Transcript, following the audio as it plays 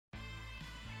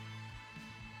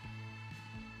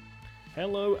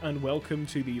Hello and welcome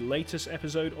to the latest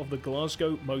episode of the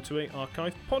Glasgow Motorway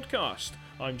Archive podcast.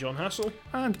 I'm John Hassel.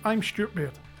 And I'm Stuart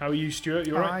Baird. How are you, Stuart?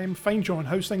 You alright? I'm fine, John.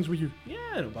 How's things with you?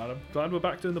 Yeah, not bad. I'm glad we're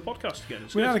back doing the podcast again.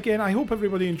 We are again. I hope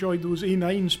everybody enjoyed those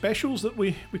A9 specials that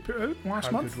we put out last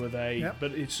month. How good were they? Yep.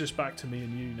 But it's just back to me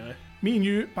and you now. Me and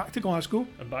you, back to Glasgow.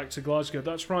 And back to Glasgow.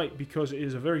 That's right, because it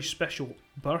is a very special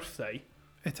birthday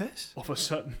It is. of a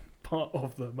certain part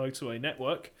of the motorway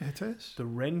network. It is. The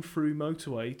Renfrew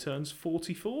motorway turns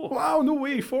 44. Wow, no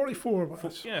way, 44.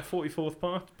 44th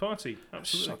party.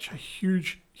 Absolutely. Such a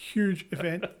huge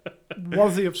event,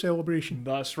 worthy of celebration.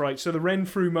 That's right. So the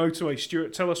Renfrew motorway,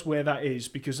 Stuart, tell us where that is,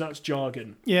 because that's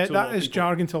jargon. Yeah, that is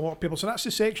jargon to a lot of people. So that's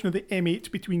the section of the M8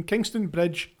 between Kingston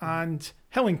Bridge and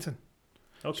Hillington.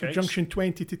 Okay. So junction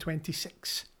 20 to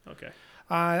 26. Okay.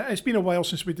 It's been a while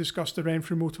since we discussed the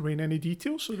Renfrew motorway in any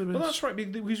detail. So there was... Well, that's right,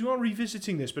 because we are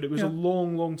revisiting this, but it was a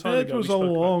long time ago. It was a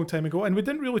long time ago, and we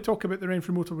didn't really talk about the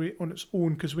Renfrew motorway on its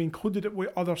own because we included it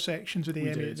with other sections of the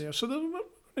M8 there. So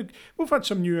we've had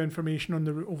some new information on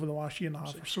the route over the last year and a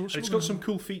half or so. It's got some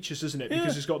cool features, isn't it?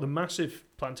 Because it's got the massive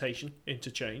plantation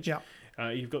interchange. Yeah.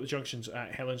 You've got the junctions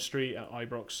at Helen Street, at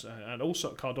Ibrox, and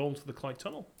also at Cardone to the Clyde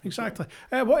Tunnel. Exactly.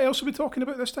 What else are we talking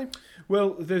about this time?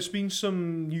 Well, there's been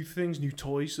some new things, new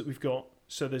toys that we've got.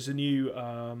 So there's a new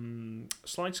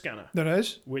slide scanner. There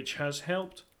is. Which has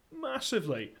helped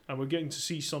massively. And we're getting to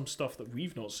see some stuff that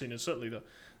we've not seen, and certainly the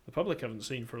public haven't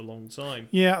seen for a long time.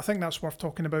 Yeah, I think that's worth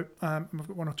talking about. We've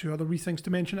got one or two other wee things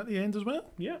to mention at the end as well.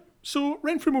 Yeah. So,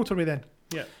 Renfrew motorway then.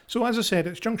 Yeah. So, as I said,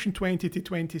 it's junction 20 to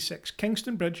 26,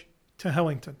 Kingston Bridge to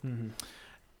Hillington. Mm-hmm.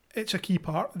 It's a key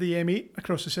part of the M8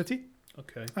 across the city.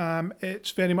 Okay. It's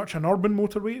very much an urban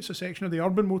motorway. It's a section of the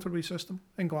urban motorway system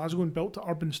in Glasgow and built to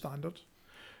urban standards.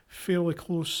 Fairly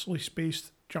closely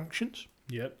spaced junctions.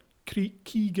 Yep.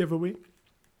 Key giveaway.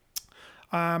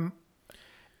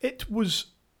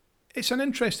 It's an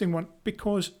interesting one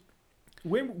because...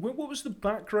 What was the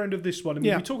background of this one? I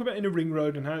mean, we talk about Inner Ring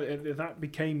Road and how that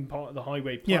became part of the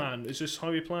highway plan. Yeah. Is this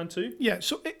highway plan too? Yeah,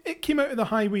 so it came out of the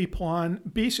highway plan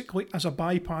basically as a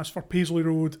bypass for Paisley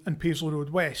Road and Paisley Road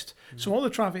West. Mm-hmm. So all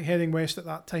the traffic heading west at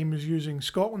that time was using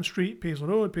Scotland Street, Paisley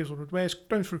Road West,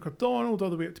 down through Cardonald, all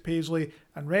the way up to Paisley,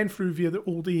 and Renfrew via the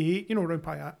old A8, around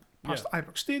past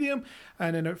Ibrox Stadium,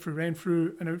 and then out through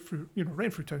Renfrew and out through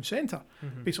Renfrew Town Centre,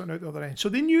 basically out the other end. So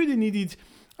they knew they needed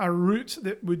a route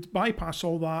that would bypass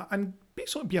all that and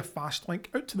basically be a fast link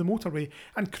out to the motorway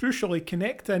and crucially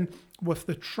connect in with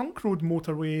the Trunk Road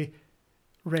motorway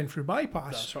Renfrew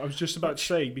bypass. That's what I was just about to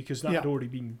say, because that had already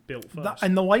been built first.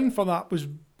 And the line for that was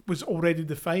already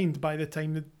defined by the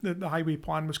time the highway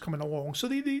plan was coming along. So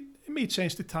it made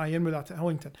sense to tie in with that at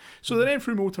Hillington. So the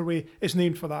Renfrew motorway is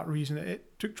named for that reason.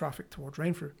 It took traffic towards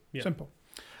Renfrew. Yeah. Simple.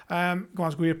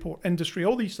 Glasgow Airport, industry,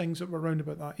 all these things that were around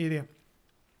about that area.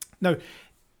 Now,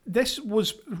 this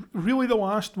was really the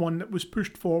last one that was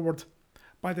pushed forward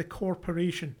by the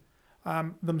corporation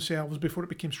themselves before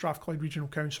it became Strathclyde Regional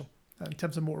Council in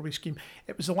terms of motorway scheme.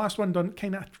 It was the last one done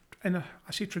kind of, I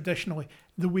say traditionally,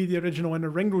 the way the original Inner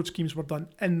Ring Road schemes were done,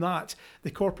 in that the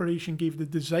corporation gave the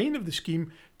design of the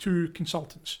scheme to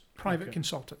consultants, private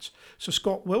consultants. So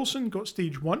Scott Wilson got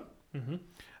stage 1,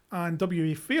 and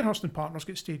WA Fairhurst and Partners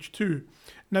got stage 2.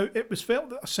 Now, it was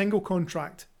felt that a single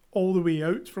contract all the way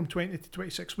out from 20 to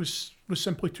 26 was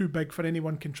simply too big for any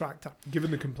one contractor. Given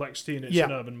the complexity and it's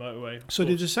an urban motorway. So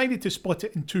they decided to split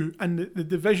it in two, and the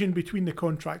division between the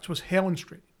contracts was Helen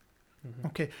Street. Mm-hmm.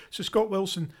 Okay, so Scott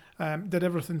Wilson did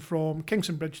everything from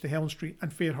Kingston Bridge to Helen Street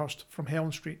and Fairhurst from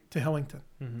Helen Street to Hillington.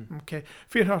 Mm-hmm. Okay,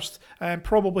 Fairhurst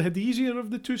probably had the easier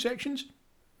of the two sections.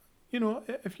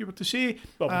 If you were to say...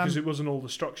 Well, because it wasn't all the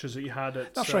structures that you had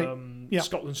at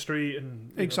Scotland Street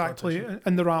and... Exactly,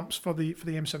 and the ramps for the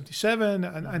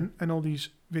M77 and all these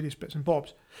various bits and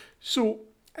bobs. So,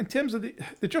 in terms of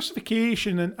the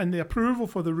justification and the approval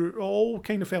for the route, all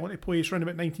kind of fell into place around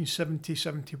about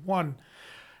 1970-71.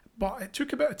 But it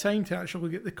took a bit of time to actually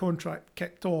get the contract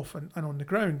kicked off and on the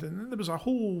ground. And there was a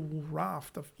whole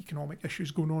raft of economic issues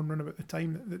going on around about the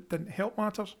time that didn't help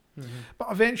matters. Mm-hmm. But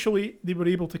eventually they were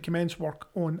able to commence work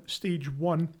on stage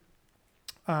 1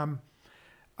 around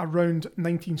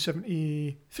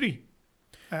 1973.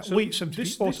 Late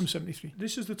 73, autumn 73.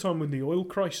 This is the time when the oil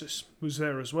crisis was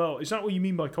there as well. Is that what you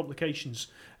mean by complications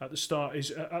at the start?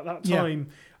 Is at that time,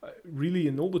 really,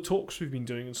 in all the talks we've been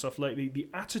doing and stuff lately, the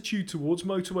attitude towards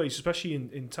motorways, especially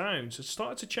in towns, has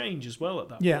started to change as well at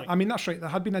that point. Yeah, I mean, that's right. There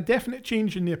had been a definite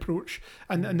change in the approach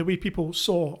and the way people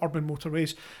saw urban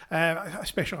motorways,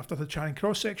 especially after the Charing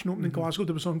Cross section opened in Glasgow.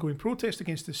 There was ongoing protest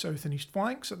against the south and east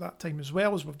flanks at that time as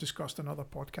well, as we've discussed in other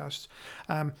podcasts.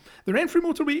 The Renfrew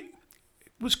motorway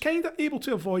was kind of able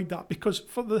to avoid that because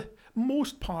for the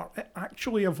most part it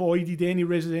actually avoided any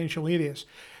residential areas.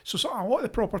 So sort of a lot of the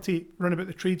property round about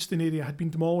the Tradeston area had been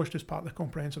demolished as part of the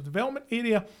comprehensive development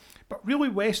area, but really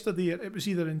west of there it was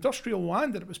either industrial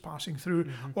land that it was passing through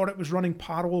or it was running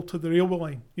parallel to the railway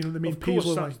line, you know, the main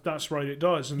Paisley line. That's right, it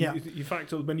does. And Yeah. in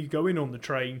fact, when you go in on the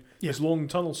train, there's long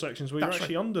tunnel sections where That's you're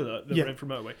actually under the Renfrew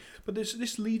motorway. But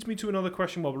this leads me to another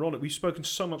question while we're on it. We've spoken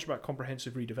so much about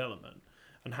comprehensive redevelopment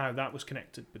and how that was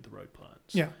connected with the road plans.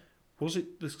 Yeah. Was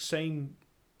it the same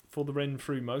for the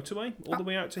Renfrew motorway all the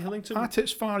way out to Hillington? At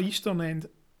its far eastern end,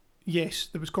 yes,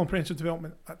 there was comprehensive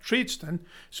development at Tradeston,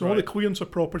 so all the Right. clearance of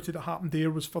property that happened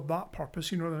there was for that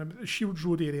purpose, you know, the Shields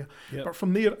Road area. Yep. But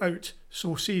from there out,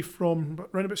 so say from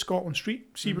round about Scotland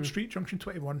Street, Seaward Street, Junction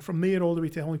 21, from there all the way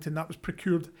to Hillington, that was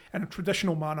procured in a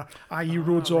traditional manner, i.e.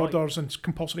 roads right. orders and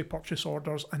compulsory purchase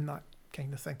orders and that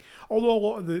kind of thing. Although a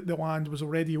lot of the land was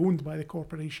already owned by the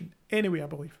corporation anyway, I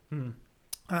believe.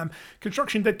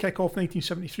 Construction did kick off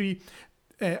 1973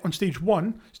 on stage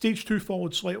 1. Stage 2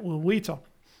 followed slightly later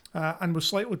and was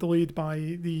slightly delayed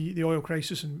by the oil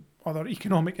crisis and other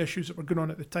economic issues that were going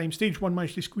on at the time. Stage 1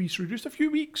 managed to squeeze through just a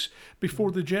few weeks before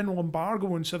the general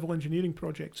embargo on civil engineering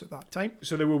projects at that time.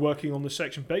 So they were working on the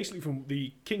section basically from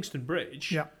the Kingston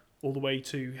Bridge all the way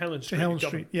to Helen Street. To Helen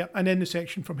Street, yeah. And then the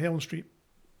section from Helen Street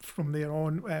from there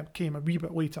on came a wee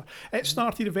bit later. It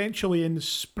started eventually in the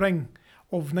spring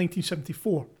of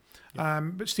 1974.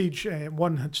 But stage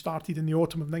 1 had started in the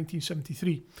autumn of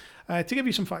 1973. To give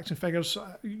you some facts and figures,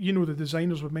 you know the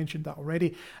designers, we've mentioned that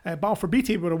already. Balfour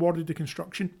Beatty were awarded the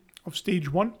construction of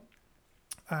stage 1,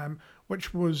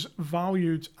 which was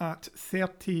valued at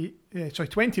 20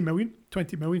 million,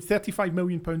 35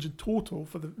 million pounds in total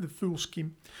for the full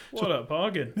scheme. What a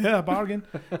bargain. Yeah, a bargain.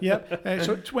 Yeah.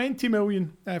 So 20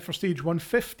 million for stage 1,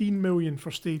 15 million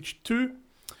for stage 2.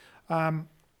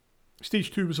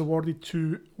 Stage 2 was awarded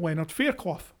to Leonard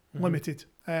Fairclough Limited,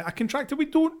 a contractor we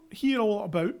don't hear a lot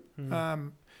about.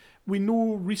 We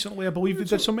know recently, I believe, they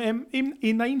did some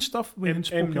A9 stuff. We hadn't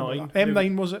spoken about that.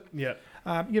 M9 was it? Yeah.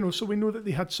 So we know that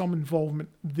they had some involvement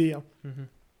there.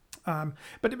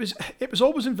 But it was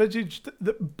always envisaged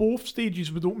that both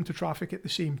stages would open to traffic at the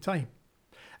same time.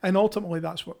 And ultimately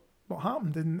that's what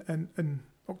happened in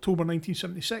October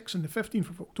 1976, and the 15th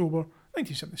of October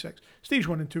 1976. Stage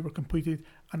 1 and 2 were completed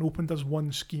and opened as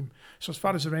one scheme. So as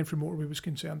far as the Renfrew motorway was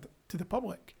concerned, to the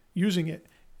public using it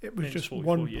was just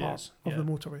one part of the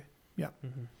motorway. Yeah.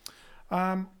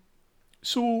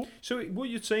 So what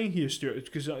you're saying here, Stuart,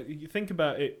 because you think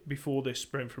about it before this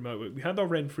Renfrew motorway, we had our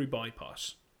Renfrew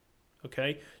bypass.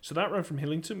 Okay, so that ran from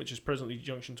Hillington, which is presently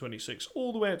Junction 26,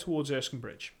 all the way out towards Erskine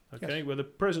Bridge. Okay, where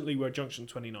Junction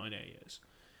 29A is.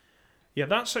 Yeah,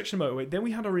 that section of motorway. Then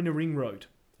we had our inner ring road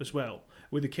as well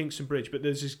with the Kingston Bridge, but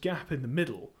there's this gap in the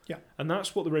middle. Yeah, and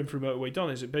that's what the Renfrew motorway done,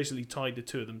 is it basically tied the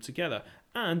two of them together,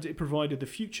 and it provided the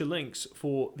future links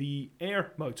for the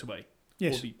Air motorway, or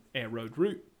the Air Road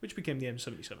route, which became the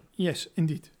M77. Yes,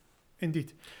 indeed.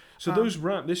 So those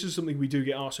this is something we do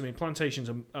get asked. I mean, Plantation's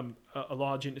a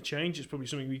large interchange. It's probably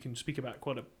something we can speak about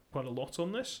quite a lot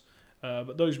on this.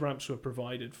 But those ramps were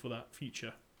provided for that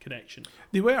future connection.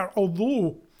 They were,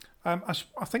 although as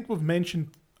I think we've mentioned,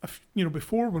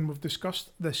 before when we've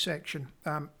discussed this section.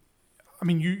 I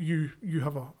mean, you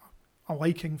have a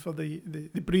liking for the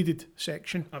braided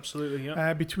section. Absolutely,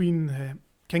 yeah. Between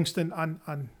Kingston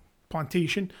and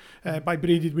Plantation. By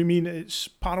braided, we mean it's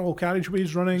parallel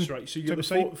carriageways running. That's right. So you've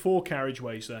got four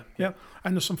carriageways there. Yeah,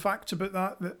 and there's some facts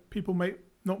about that people might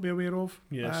not be aware of.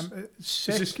 Yes.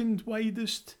 Second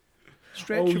widest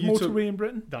stretch of motorway in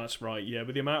Britain. That's right, yeah.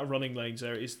 With the amount of running lanes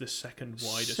there, it's the second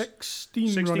widest.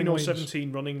 16 or lanes.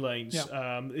 17 running lanes.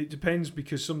 Yeah. It depends,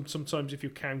 because sometimes if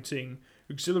you're counting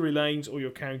auxiliary lanes or you're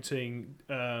counting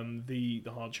the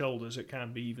hard shoulders, it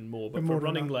can be even more. But for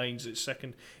running lanes, it's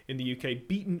second in the UK,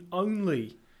 beaten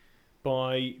only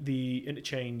by the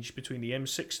interchange between the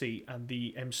M60 and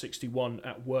the M61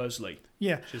 at Worsley.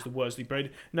 Yeah. Which is the Worsley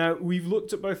braid. Now, we've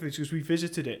looked at both of these because we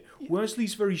visited it.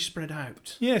 Worsley's very spread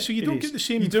out. Yeah, so you don't get the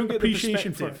same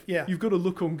appreciation for it. Yeah. You've got to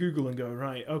look on Google and go,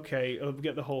 right, okay, I'll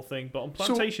get the whole thing. But on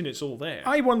Plantation, it's all there.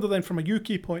 I wonder then, from a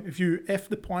UK point of view, if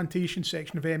the Plantation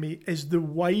section of M8 is the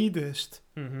widest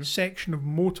section of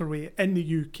motorway in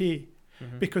the UK,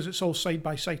 because it's all side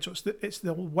by side. So it's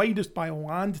the widest by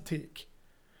land take.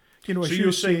 So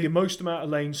you're saying the most amount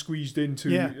of lanes squeezed into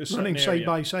a certain running area. side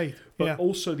by side. But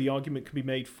also the argument can be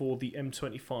made for the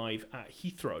M25 at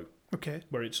Heathrow,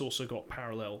 where it's also got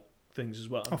parallel things as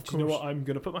well. Of course. You know what? I'm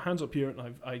going to put my hands up here,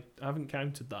 and I haven't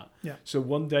counted that. Yeah. So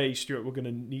one day, Stuart, we're going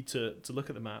to need to look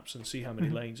at the maps and see how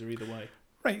many lanes are either way.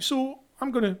 Right. So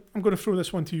I'm gonna throw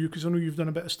this one to you because I know you've done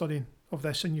a bit of studying of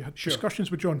this and you had discussions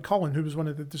with John Cullen, who was one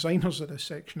of the designers of this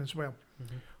section as well.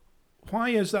 Mm-hmm. Why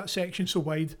is that section so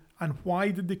wide, and why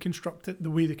did they construct it the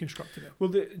way they constructed it?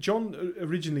 Well, John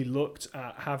originally looked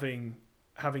at having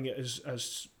it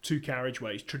as two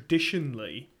carriageways,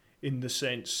 traditionally in the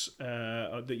sense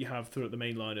that you have throughout the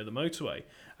main line of the motorway,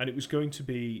 and it was going to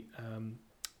be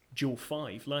dual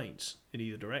 5 lanes in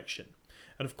either direction.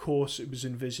 And of course, it was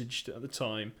envisaged at the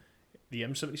time the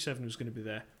M77 was going to be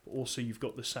there, but also you've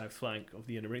got the south flank of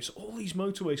the inner ring. So all these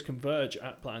motorways converge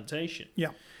at Plantation. Yeah.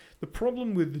 The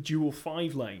problem with the dual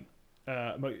 5 lane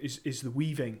is the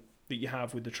weaving that you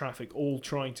have with the traffic all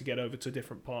trying to get over to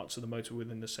different parts of the motor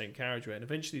within the same carriageway. And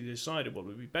eventually they decided what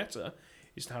would be better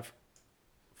is to have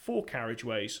 4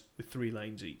 carriageways with 3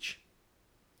 lanes each.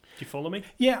 Do you follow me?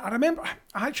 Yeah, I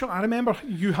remember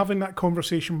you having that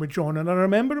conversation with John, and I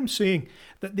remember him saying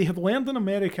that they had learned in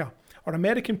America, or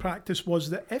American practice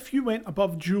was that if you went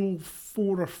above dual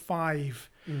 4 or 5,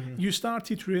 you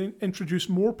started to introduce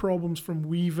more problems from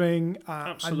weaving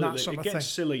and that sort of thing. It gets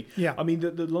silly. Yeah. I mean,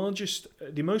 the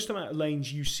most amount of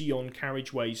lanes you see on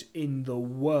carriageways in the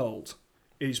world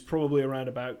is probably around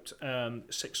about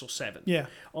 6 or 7. Yeah.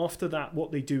 After that,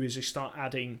 what they do is they start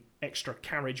adding extra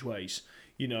carriageways.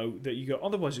 That you go,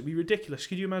 otherwise it'd be ridiculous.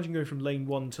 Could you imagine going from lane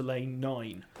 1 to lane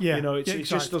 9? Yeah, exactly. It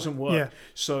just doesn't work. Yeah.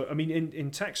 So, I mean, in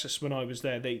Texas, when I was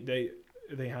there, they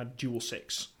had dual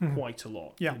 6 quite a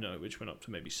lot, which went up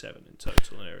to maybe 7 in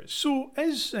total areas. So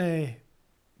is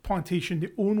Plantation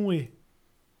the only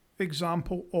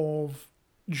example of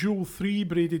dual 3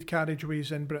 braided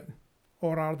carriageways in Britain,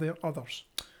 or are there others?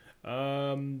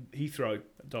 Heathrow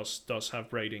does have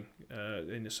braiding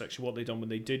in this section. What they done when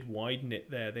they did widen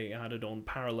it there, they added on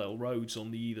parallel roads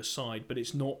on the either side, but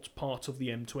it's not part of the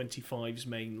M25's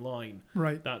main line.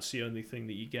 Right. That's the only thing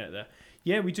that you get there.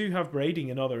 Yeah, we do have braiding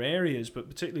in other areas, but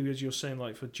particularly as you're saying,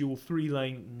 like for dual 3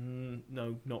 lane,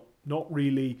 no, not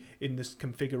really in this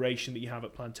configuration that you have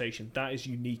at Plantation. That is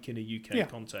unique in a UK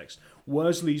context.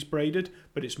 Worsley's braided,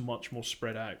 but it's much more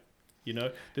spread out.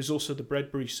 There's also the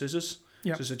Bredbury Scissors.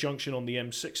 Yep. So there's a junction on the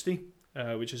M60,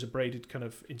 which is a braided kind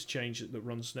of interchange that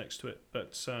runs next to it.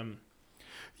 But and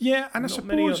I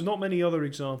suppose not many other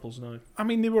examples, no. I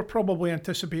mean, they were probably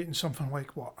anticipating something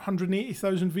like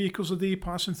 180,000 vehicles a day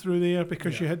passing through there,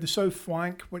 because you had the south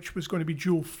flank, which was going to be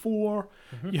dual 4.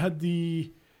 You had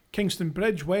the Kingston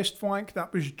Bridge west flank,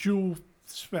 that was dual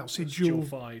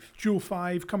 5. Dual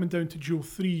 5 coming down to dual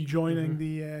 3, joining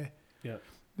the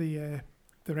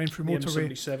Renfrew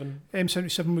motorway.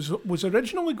 M77 was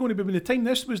originally going to be, by the time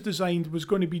this was designed, was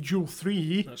going to be dual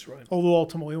 3. That's right. Although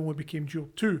ultimately only became dual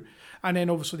 2. And then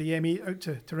obviously the M8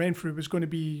 out to Renfrew was going to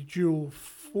be dual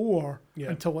 4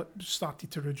 until it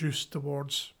started to reduce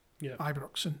towards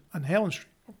Ibrox and Helen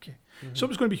Street. Okay. So it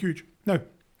was going to be huge. Now,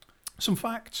 some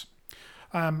facts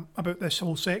about this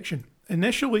whole section.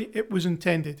 Initially, it was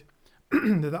intended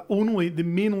that only the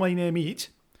mainline M8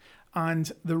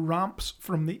 and the ramps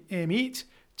from the M8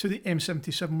 to the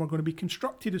M77 were going to be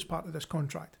constructed as part of this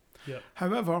contract. Yep.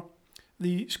 However,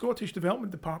 the Scottish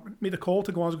Development Department made a call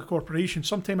to Glasgow Corporation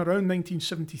sometime around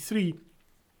 1973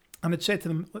 and had said to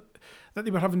them that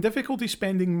they were having difficulty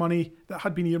spending money that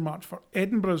had been earmarked for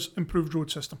Edinburgh's improved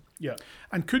road system. Yeah.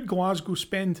 And could Glasgow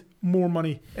spend more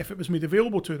money if it was made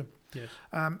available to them? Yes.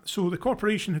 So the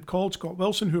corporation had called Scott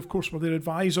Wilson, who of course were their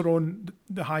advisor on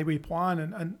the highway plan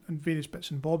and various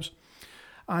bits and bobs.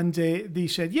 And they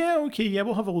said,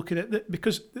 we'll have a look at it.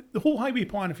 Because the whole highway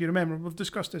plan, if you remember, we've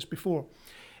discussed this before,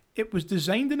 it was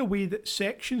designed in a way that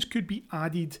sections could be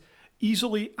added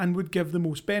easily and would give the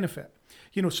most benefit.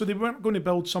 So they weren't going to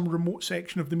build some remote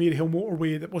section of the Maryhill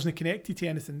motorway that wasn't connected to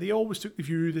anything. They always took the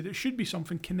view that it should be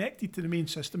something connected to the main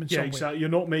system in some way. Yeah, exactly. You're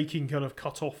not making kind of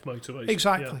cut-off motorways.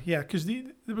 Exactly, because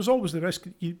there was always the risk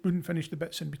that you wouldn't finish the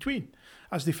bits in between,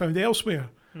 as they found elsewhere,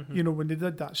 when they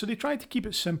did that. So they tried to keep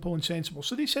it simple and sensible.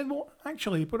 So they said, well,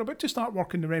 actually, we're about to start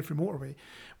working the Renfrew motorway.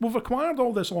 We've acquired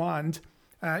all this land,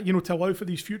 to allow for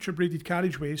these future braided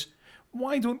carriageways.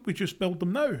 Why don't we just build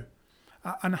them now?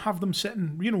 And have them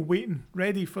sitting, waiting,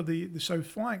 ready for the south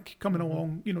flank coming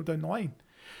along, down the line.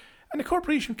 And the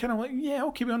corporation kind of like,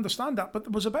 we understand that. But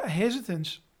there was a bit of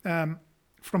hesitance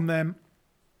from them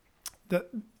that,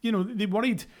 they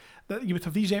worried that you would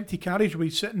have these empty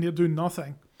carriageways sitting there doing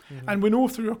nothing. And we know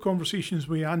through our conversations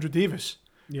with Andrew Davis,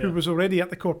 who was already at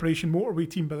the corporation motorway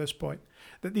team by this point,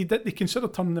 that they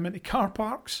considered turning them into car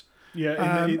parks.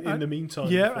 Yeah, in the meantime.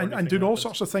 Yeah, and doing all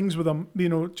sorts of things with them,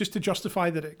 just to justify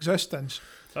their existence.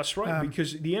 That's right,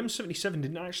 because the M77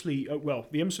 didn't actually...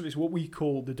 the M77 is what we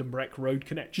call the Dumbreck Road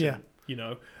connection.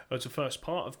 Yeah. It's the first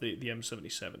part of the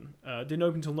M77. Didn't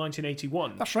open until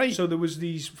 1981. That's right. So there was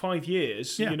these 5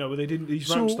 years, Yeah. where these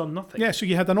ramps done nothing. Yeah, so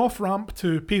you had an off-ramp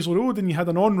to Paisley Road and you had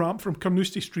an on-ramp from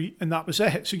Carnoustie Street, and that was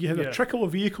it. So you had a trickle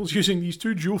of vehicles using these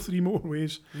two dual-3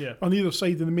 motorways on either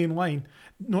side of the main line,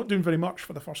 not doing very much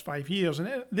for the first 5 years,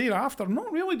 and thereafter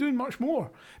not really doing much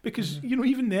more, because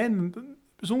even then there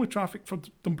was only traffic for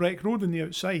Dumbreck Road on the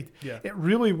outside. Yeah. It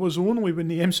really was only when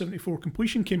the M74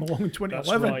 completion came along in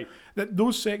 2011 that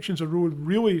those sections of road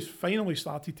really finally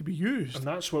started to be used. And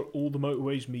that's where all the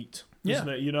motorways meet, isn't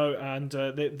it? And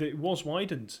it was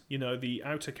widened. The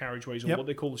outer carriageways, or what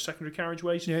they call the secondary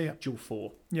carriageways, dual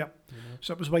 4. Yeah,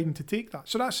 so it was widened to take that.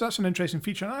 So that's an interesting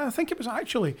feature. And I think it was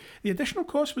actually, the additional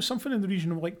cost was something in the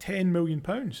region of like £10 million.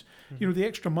 The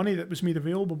extra money that was made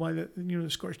available by the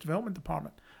Scottish Development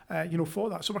Department, for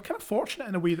that. So we're kind of fortunate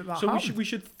in a way that happened. So we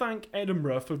should thank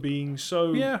Edinburgh for being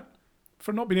so... Yeah,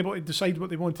 for not being able to decide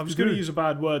what they wanted to do. I was going to use a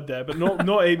bad word there, but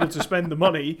not able to spend the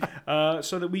money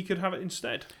so that we could have it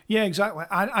instead. Yeah, exactly.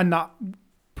 And that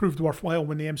proved worthwhile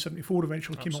when the M74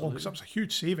 eventually came along, because that was a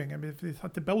huge saving. I mean, if they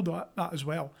had to build that as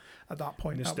well at that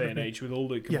point. In this day and age, with all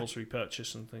the compulsory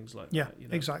purchase and things like that. Yeah,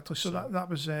 exactly. So that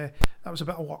was a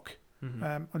bit of luck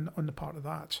on the part of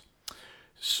that.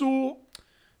 So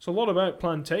a lot about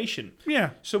plantation.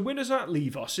 Yeah. So where does that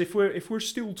leave us? If we're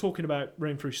still talking about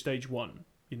Renfrew Stage 1,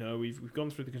 we've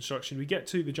gone through the construction, we get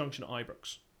to the junction at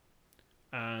Ibrox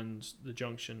and the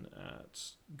junction at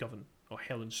Govan or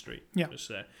Helen Street. Yeah. Just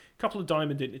there. A couple of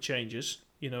diamond interchanges,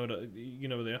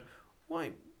 there.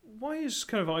 Why is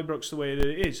kind of Ibrox the way that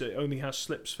it is? It only has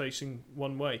slips facing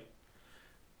one way.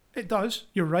 It does,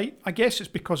 you're right. I guess it's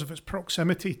because of its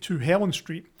proximity to Helen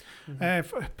Street,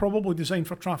 probably designed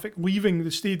for traffic leaving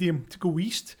the stadium to go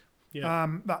east. Yeah.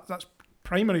 That's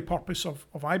primary purpose of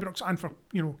Ibrox, and for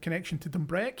connection to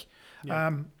Dumbreck.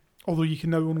 Yeah. Although you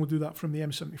can now only do that from the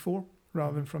M74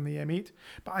 rather than from the M8.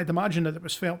 But I'd imagine that it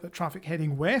was felt that traffic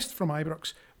heading west from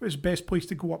Ibrox was best place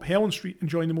to go up Helen Street and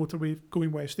join the motorway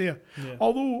going west there. Yeah.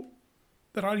 Although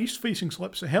there are east-facing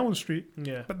slips at Helen Street,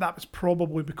 but that was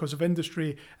probably because of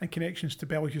industry and connections to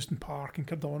Bellhouston Park and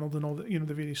Cardonald and all the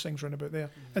the various things round about there.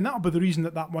 And that'll be the reason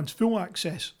that one's full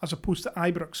access as opposed to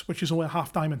Ibrox, which is only a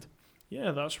half diamond.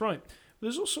 Yeah, that's right.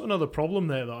 There's also another problem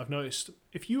there that I've noticed.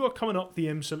 If you are coming up the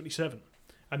M77,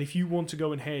 and if you want to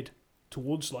go and head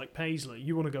towards like Paisley,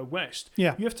 you want to go west, you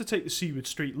have to take the Seaward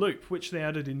Street Loop, which they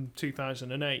added in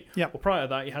 2008. Yeah. Well, prior to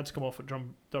that, you had to come off at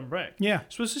Dumbreck. Yeah.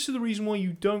 So is this the reason why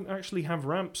you don't actually have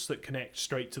ramps that connect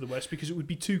straight to the west, because it would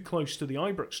be too close to the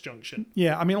Ibrox junction?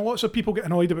 Yeah, I mean, lots of people get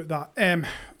annoyed about that.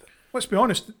 Let's be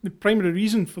honest, the primary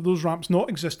reason for those ramps not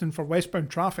existing for westbound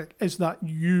traffic is that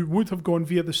you would have gone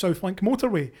via the Southlink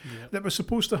motorway that was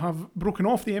supposed to have broken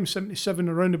off the M77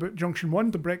 around about Junction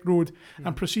 1, Dumbreck Road,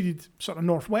 and proceeded sort of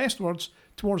northwestwards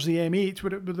towards the M8,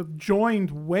 where it would have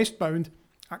joined westbound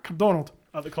at Cardonald.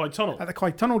 At the Clyde Tunnel. At the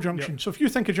Clyde Tunnel junction. So if you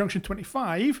think of Junction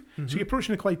 25, so you're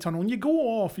approaching the Clyde Tunnel, and you go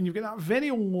off, and you've got that very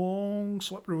long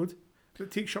slip road that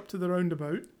takes you up to the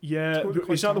roundabout. Yeah,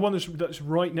 is that the one that's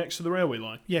right next to the railway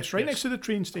line? Yes, right next to the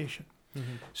train station.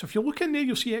 So if you look in there,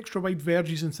 you'll see extra wide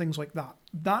verges and things like that.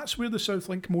 That's where the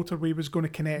Southlink motorway was going to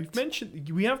connect.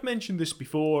 We have mentioned this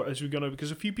before as we're going to, because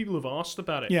a few people have asked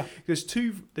about it. Yeah. There's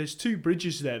two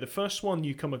bridges there. The first one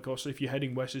you come across if you're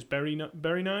heading west is Berrynows.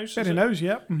 Berrynows,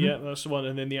 yeah. Mm-hmm. Yeah, that's the one,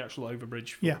 and then the actual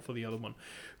overbridge for the other one.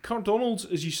 Cardonald's,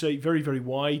 as you say, very, very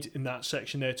wide in that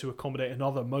section there to accommodate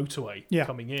another motorway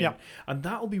coming in. Yeah. And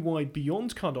that'll be wide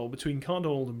beyond Cardonald, between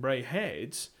Cardonald and Bray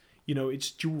Heads.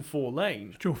 It's dual 4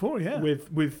 lane. Dual 4, yeah.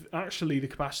 With actually the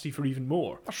capacity for even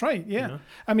more. That's right, yeah.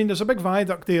 I mean, there's a big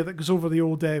viaduct there that goes over the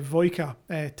old Voica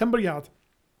timber yard.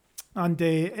 And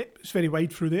it's very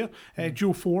wide through there.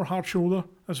 Dual 4, hard shoulder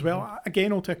as well.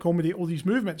 Again, all to accommodate all these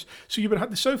movements. So you would have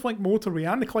the Southlink motorway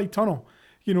and the Clyde Tunnel,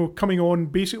 coming on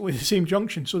basically the same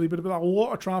junction. So there would have been a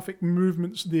lot of traffic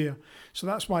movements there. So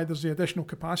that's why there's the additional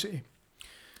capacity.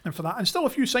 And for that, and still a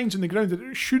few signs in the ground that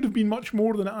it should have been much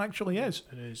more than it actually is.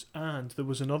 It is. And there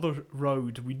was another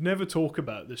road, we'd never talk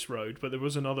about this road, but there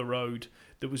was another road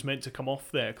that was meant to come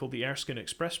off there called the Erskine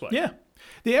Expressway. Yeah.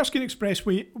 The Erskine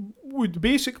Expressway would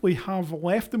basically have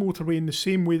left the motorway in the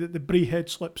same way that the Bray Head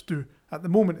slips do at the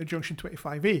moment at Junction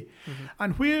 25A.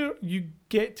 And where you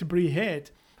get to Bray Head,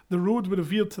 the road would have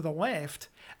veered to the left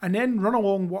and then run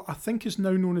along what I think is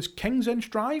now known as King's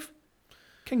Inch Drive.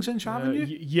 King's Inch Avenue?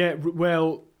 Yeah,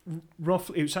 well,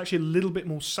 roughly, it was actually a little bit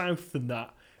more south than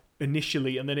that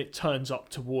initially, and then it turns up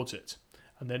towards it.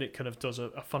 And then it kind of does a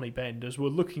funny bend. As we're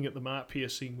looking at the map here,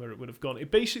 seeing where it would have gone,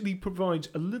 it basically provides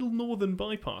a little northern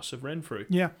bypass of Renfrew.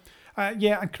 Yeah.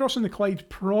 Yeah, and crossing the Clyde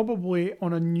probably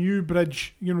on a new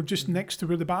bridge, just next to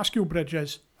where the Basquiat Bridge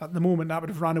is at the moment. That would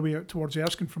have ran away out towards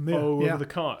Erskine from there. Over the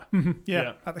Cart.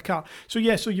 Yeah, at the Cart. So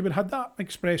you would have had that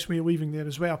expressway leaving there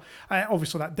as well.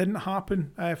 Obviously, that didn't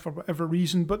happen for whatever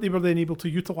reason, but they were then able to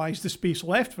utilise the space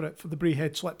left for it for the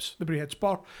Braehead Slips, the Braehead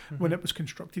Spur, when it was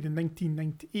constructed in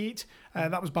 1998.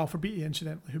 That was Balfour Beatty,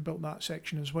 incidentally, who built that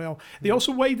section as well. They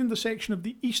also widened the section of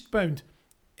the eastbound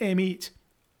M8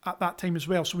 at that time as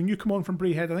well. So when you come on from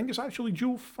Braehead, I think it's actually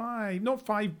dual 5, not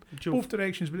 5, both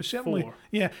directions, but it's certainly 4.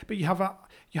 Yeah. But you have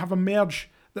a merge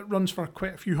that runs for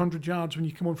quite a few hundred yards when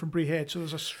you come on from Braehead. So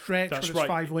there's a stretch where it's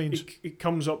 5 lanes. It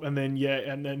comes up and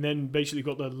then basically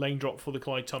got the lane drop for the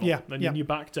Clyde Tunnel. Yeah, and then you're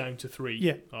back down to 3.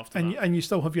 Yeah, after that. And you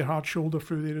still have your hard shoulder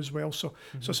through there as well. So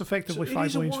it's effectively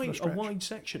 5 lanes for a stretch. A wide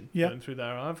section going through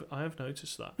there. I have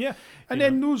noticed that. Yeah, and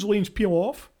then those lanes peel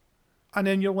off. And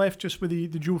then you're left just with the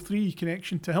Dual 3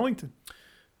 connection to Hillington.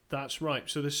 That's right.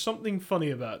 So there's something funny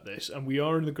about this, and we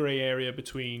are in the grey area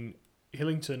between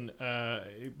Hillington,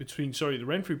 the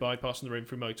Renfrew bypass and the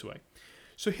Renfrew motorway.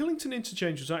 So Hillington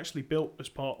Interchange was actually built as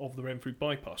part of the Renfrew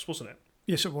bypass, wasn't it?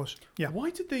 Yes, it was. Yeah. Why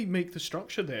did they make the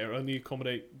structure there only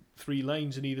accommodate 3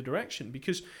 lanes in either direction?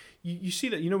 Because you see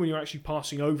that, when you're actually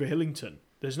passing over Hillington,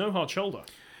 there's no hard shoulder.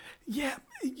 Yeah,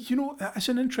 it's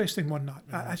an interesting one,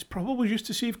 that. It's probably just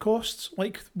to save costs.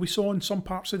 Like we saw in some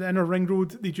parts of the inner ring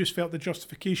road, they just felt the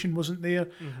justification wasn't there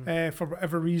for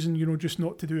whatever reason, just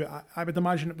not to do it. I would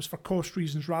imagine it was for cost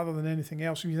reasons rather than anything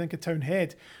else. If you think of Town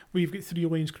Head, where you've got 3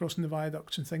 lanes crossing the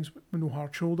viaducts and things with no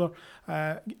hard shoulder,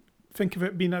 think of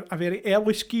it being a very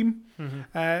early scheme.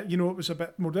 It was a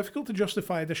bit more difficult to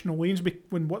justify additional lanes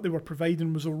when what they were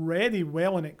providing was already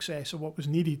well in excess of what was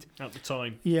needed at the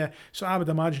time. Yeah, so I would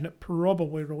imagine it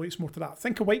probably relates more to that.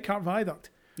 Think of White Cart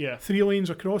Viaduct. Yeah, 3 lanes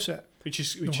across it, which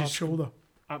is shoulder.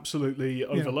 Absolutely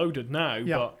overloaded now.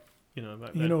 But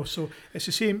back then. So it's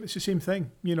the same. It's the same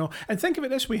thing. And think of it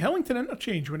this way: Hillington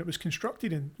Interchange, when it was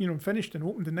constructed and finished and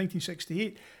opened in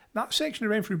 1968, that section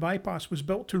of Renfrew bypass was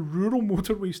built to rural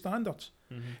motorway standards.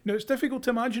 Now it's difficult to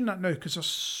imagine that now because there's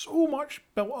so much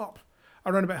built up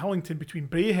around about Hillington between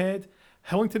Braehead.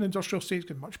 Hillington Industrial Estate's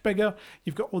got much bigger.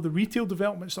 You've got all the retail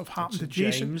developments that have happened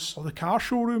adjacent, all the car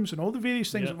showrooms and all the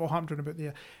various things that have all happened around about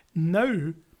there.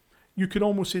 Now, you could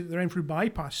almost say that the Renfrew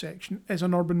bypass section is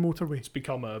an urban motorway. It's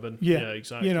become urban. Yeah,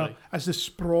 exactly. As the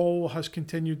sprawl has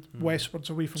continued westwards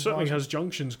away from certainly Glasgow. Has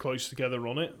junctions close together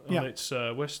on it on its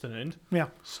western end. Yeah.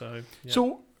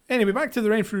 So anyway, back to the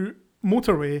Renfrew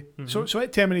motorway. So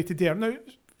it terminated there. Now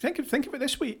think of it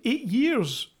this way: 8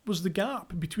 years was the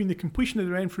gap between the completion of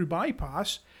the Renfrew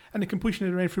bypass and the completion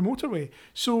of the Renfrew motorway.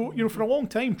 So, for a long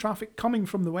time, traffic coming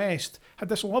from the west had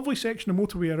this lovely section of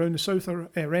motorway around the south of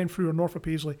Renfrew or north of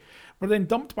Paisley, were then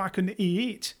dumped back on the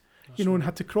A8, and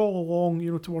had to crawl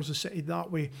along, towards the city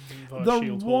that way.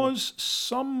 There was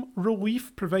some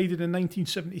relief provided in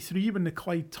 1973 when the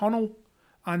Clyde Tunnel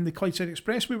and the Clydeside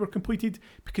Expressway were completed,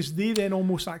 because they then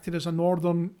almost acted as a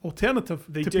northern alternative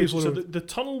to Paisley Road. So the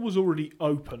tunnel was already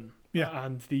open. Yeah,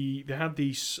 and they had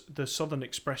the Southern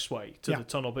Expressway to the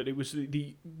tunnel, but it was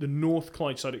the North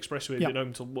Clydeside Expressway had been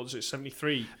open until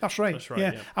 73. That's right.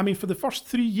 Yeah. I mean, for the first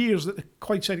 3 years that the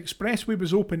Clydeside Expressway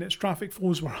was open, its traffic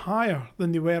flows were higher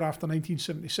than they were after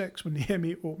 1976 when the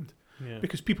M8 opened,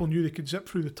 because people knew they could zip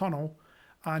through the tunnel,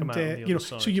 and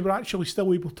so you were actually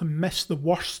still able to miss the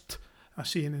worst, I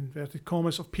say in inverted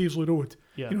commas, of Paisley Road.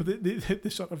 Yeah. The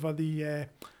sort of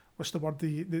what's the word?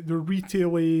 The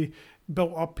retail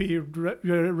built up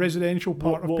residential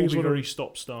part of Paisley Road. Very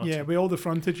stop-start. Yeah, with all the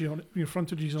frontages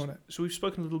on it. So we've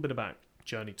spoken a little bit about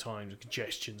journey times and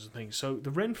congestions and things. So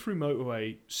the Renfrew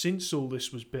motorway, since all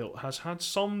this was built, has had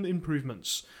some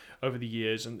improvements over the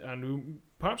years, and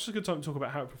perhaps it's a good time to talk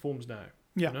about how it performs now.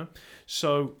 Yeah.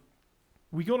 So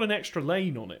we got an extra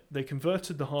lane on it. They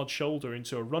converted the hard shoulder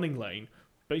into a running lane,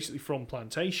 basically from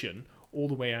Plantation all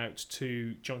the way out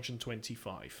to Junction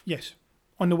 25. Yes,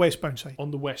 on the westbound side. On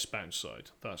the westbound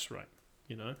side, that's right.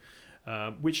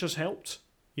 Which has helped.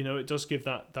 It does give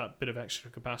that bit of extra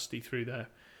capacity through there.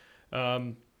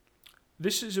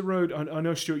 This is a road, I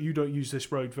know, Stuart, you don't use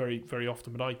this road very, very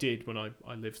often, but I did when I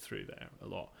lived through there a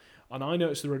lot. And I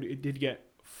noticed the road, it did get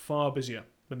far busier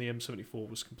when the M74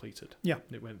 was completed. Yeah.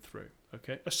 It went through.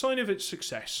 Okay. A sign of its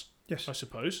success, yes, I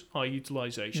suppose. High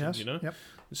utilisation, yes. Yep.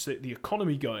 It's the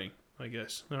economy going, I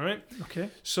guess. All right? Okay.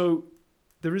 So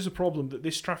there is a problem that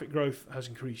this traffic growth has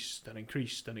increased and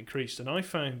increased and increased. And I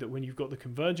found that when you've got the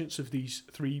convergence of these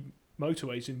 3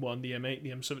 motorways in one, the M8,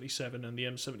 the M77 and the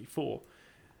M74,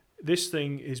 this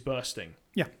thing is bursting.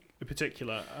 Yeah. In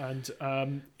particular.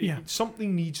 And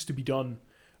something needs to be done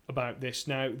about this.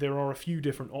 Now, there are a few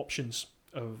different options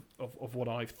of what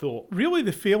I've thought. Really,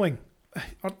 the failing,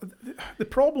 the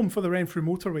problem for the Renfrew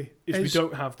motorway is we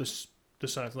don't have the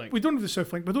South Link. We don't have the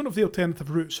South Link. We don't have the alternative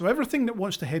route. So everything that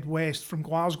wants to head west from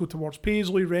Glasgow towards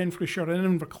Paisley, Renfrewshire,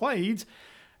 and Inverclyde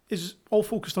is all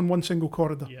focused on one single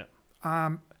corridor.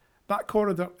 Yeah. That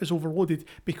corridor is overloaded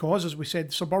because, as we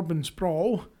said, suburban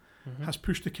sprawl has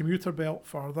pushed the commuter belt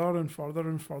further and further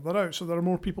and further out. So there are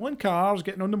more people in cars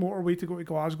getting on the motorway to go to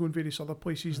Glasgow and various other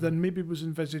places than maybe was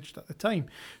envisaged at the time.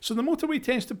 So the motorway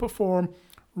tends to perform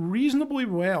reasonably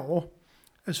well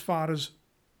as far as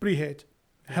Braehead,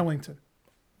 Hillington,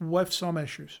 with some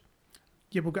issues.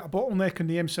 Yeah, we've got a bottleneck on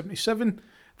the M77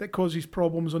 that causes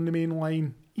problems on the main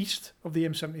line east of the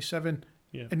M77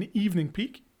 in the evening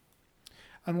peak.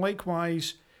 And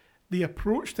likewise, the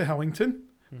approach to Hillington,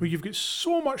 where you've got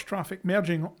so much traffic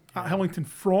merging at Hillington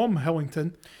from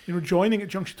Hillington, joining at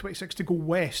Junction 26 to go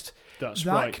west.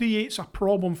 That creates a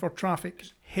problem for traffic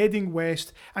heading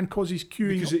west and causes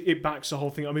queuing. Because it backs the whole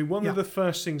thing. I mean, one of the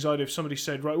first things I'd have somebody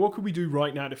said, right, what could we do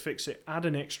right now to fix it? Add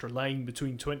an extra lane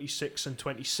between 26 and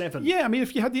 27. Yeah, I mean,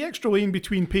 if you had the extra lane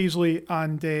between Paisley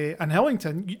and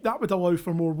Hillington, that would allow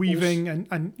for more weaving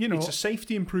and it's a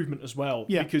safety improvement as well.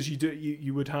 Yeah. Because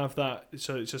you would have that,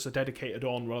 so it's just a dedicated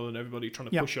on rather than everybody trying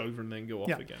to push over and then go off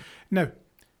again. Now,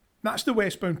 that's the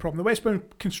westbound problem. The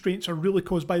westbound constraints are really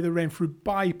caused by the Renfrew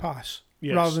bypass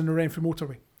rather than the Renfrew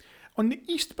motorway. On the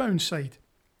eastbound side,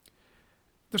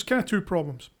 there's kind of two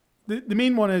problems. The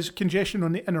main one is congestion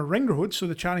on the inner ring road, so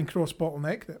the Charing Cross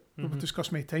bottleneck that we've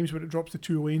discussed many times, where it drops to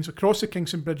 2 lanes across the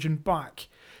Kingston Bridge and back.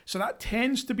 So that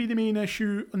tends to be the main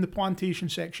issue on the Plantation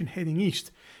section heading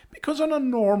east. Because on a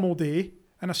normal day,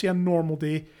 and I say a normal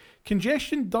day,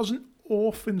 congestion doesn't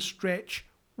often stretch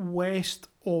west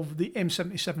of the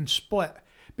M77 split,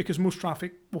 because most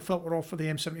traffic will filter off for the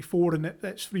M74 and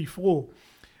it's free flow.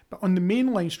 But on the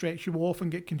main line stretch, you will often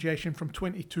get congestion from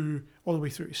 22 all the way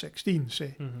through to 16,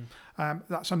 say.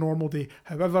 That's a normal day.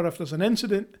 However, if there's an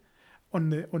incident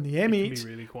on the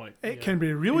M8, it can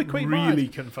be really quite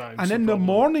bad. Confounds and in the the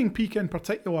morning peak in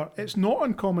particular, it's not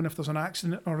uncommon if there's an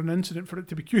accident or an incident for it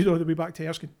to be queued all the way back to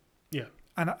Erskine. Yeah.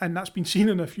 And that's been seen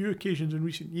on a few occasions in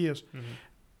recent years.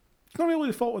 It's not really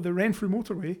the fault of the Renfrew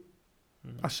motorway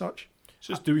as such. It's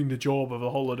just doing the job of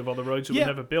a whole lot of other roads that were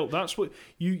never built. That's what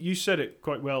you said it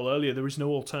quite well earlier. There is no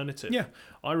alternative. Yeah.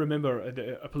 I remember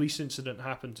a police incident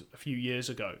happened a few years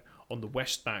ago on the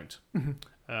westbound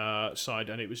side,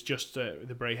 and it was just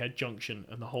the Braehead Junction,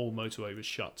 and the whole motorway was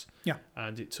shut. Yeah.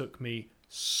 And it took me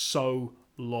so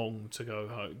long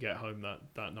to get home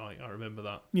that night. I remember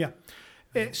that. Yeah.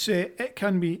 It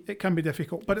can be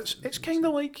difficult, but it's kind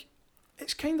of like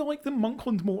the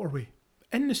Monkland motorway,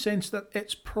 in the sense that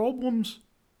its problems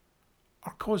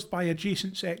are caused by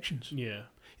adjacent sections. Yeah.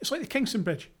 It's like the Kingston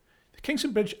Bridge. The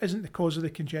Kingston Bridge isn't the cause of the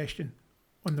congestion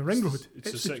on the ring road.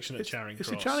 It's a section at Charing Cross. It's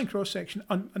the Charing Cross section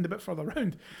and a bit further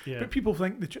round. Yeah. But people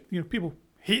think that people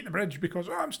hate the bridge because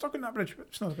I'm stuck on that bridge. But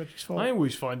it's not the bridge's fault. I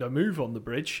always find I move on the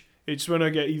bridge. It's when I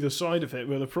get either side of it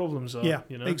where the problems are. Yeah,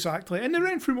 exactly. And the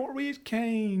Renfrew motorway is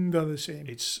kind of the same.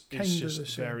 It's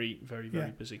just very, very,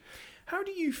 very busy. How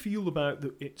do you feel about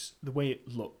the way it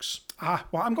looks?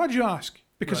 Well, I'm glad you asked,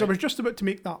 because I was just about to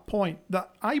make that point,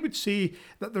 that I would say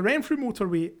that the Renfrew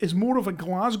motorway is more of a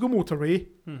Glasgow motorway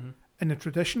in the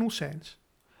traditional sense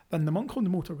than the Monkland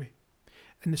motorway.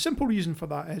 And the simple reason for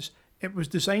that is it was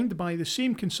designed by the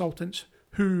same consultants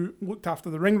who looked after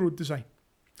the ring road design.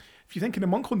 If you think of the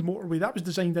Monkland motorway, that was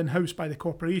designed in-house by the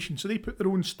corporation, so they put their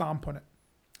own stamp on it.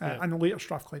 And the later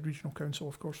Strathclyde Regional Council,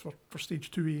 of course, for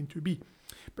stage 2A and 2B.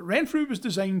 But Renfrew was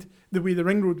designed the way the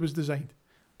ring road was designed,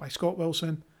 by Scott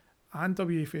Wilson and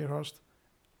W.A. Fairhurst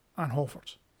and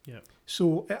Halfords. Yeah.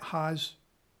 So it has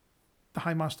the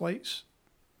high mast lights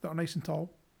that are nice and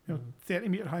tall, 30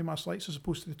 metre high mast lights as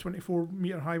opposed to the 24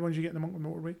 metre high ones you get in the Monkland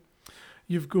motorway.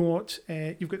 You've got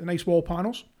the nice wall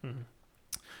panels.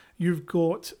 You've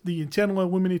got the internal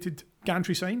illuminated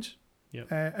gantry signs.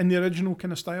 In the original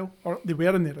kind of style, or they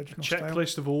were in the original style.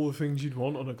 Checklist of all the things you'd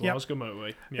want on a Glasgow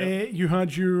motorway. You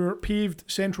had your paved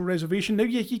central reservation. Now,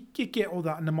 you get all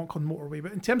that in the Monkland motorway,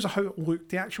 but in terms of how it looked,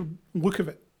 the actual look of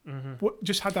it,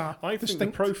 just had a I think the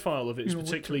profile of it is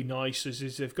particularly nice,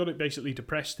 is they've got it basically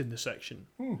depressed in the section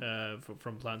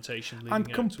from Plantation leading and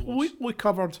out completely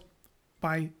covered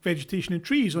by vegetation and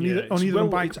trees on either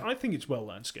embankment. I think it's well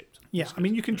landscaped. Yeah, I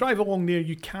mean, you can drive along there,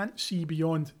 you can't see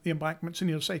beyond the embankments on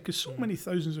the other side because so many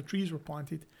thousands of trees were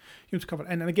planted to cover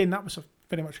it in. And again, that was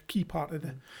very much a key part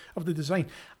of the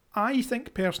design. I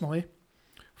think personally,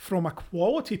 from a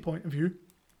quality point of view,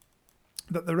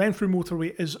 that the Renfrew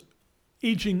motorway is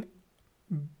ageing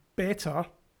better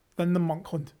than the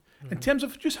Monkland. In terms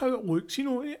of just how it looks,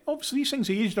 obviously these things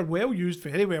aged are well used,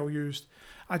 very well used.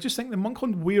 I just think the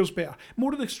Monkland wears better.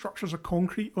 More of the structures are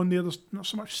concrete on there. There's not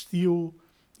so much steel,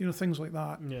 things like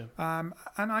that. Yeah.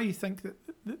 And I think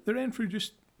that the Renfrew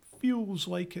just feels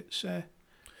like it's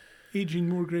aging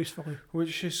more gracefully.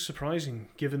 Which is surprising,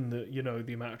 given that,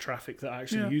 the amount of traffic that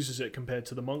actually uses it compared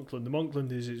to the Monkland. The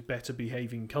Monkland is its better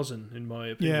behaving cousin, in my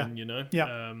opinion,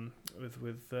 Yeah.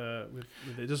 With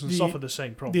it doesn't suffer the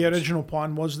same problems. The original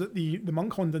plan was that the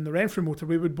Monkland and the Renfrew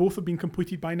motorway would both have been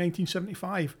completed by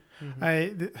 1975.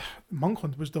 The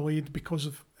Monkland was delayed because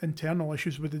of internal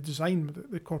issues with the design.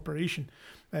 The corporation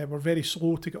were very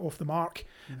slow to get off the mark.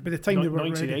 By the time they were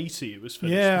 1980 ready, it was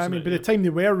finished. Yeah, by the time they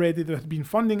were ready, there had been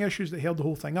funding issues that held the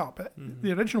whole thing up.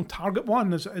 The original target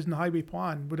one, as it is in the highway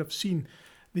plan, would have seen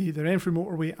the Renfrew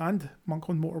motorway and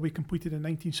Monkland motorway completed in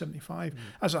 1975.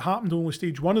 As it happened, only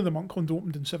stage one of the Monkland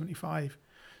opened in 75.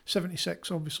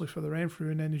 76 obviously for the Renfrew,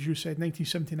 and then, as you said,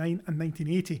 1979 and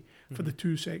 1980 for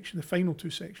the final two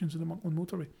sections of the Monkland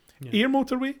motorway. Ayr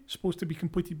motorway supposed to be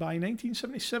completed by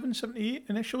 1977, 78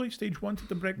 initially, stage one to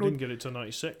Dumbreck Road. Didn't get it till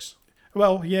 96.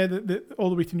 Well, yeah, all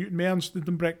the way to Newton Mearns, the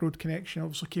Dumbreck Road connection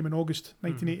obviously came in August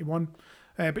 1981.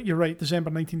 But you're right, December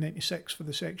 1996 for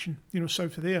the section,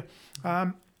 south of there.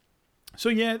 So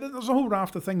yeah, there's a whole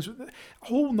raft of things. A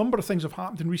whole number of things have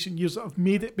happened in recent years that have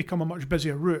made it become a much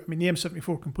busier route. I mean, the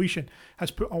M74 completion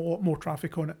has put a lot more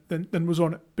traffic on it than was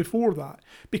on it before that,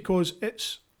 because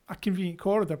it's a convenient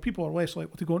corridor. People are less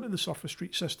likely to go into the surface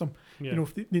street system.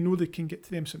 If they know they can get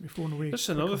to the M74 in a way. That's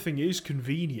another thing. It is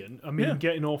convenient. I mean,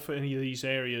 getting off at any of these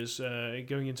areas,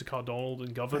 going into Cardonald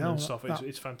and Govan and stuff,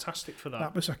 it's fantastic for that.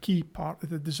 That was a key part of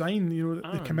the design,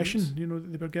 the commission,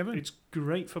 that they were given. It's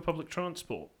great for public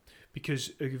transport.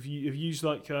 Because if you use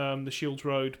like the Shields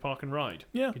Road Park and Ride,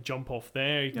 you can jump off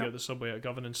there, you can go to the subway at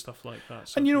Govan and stuff like that.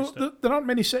 So and there aren't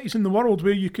many cities in the world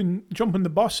where you can jump on the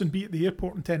bus and be at the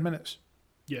airport in 10 minutes.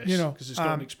 Yes, because it's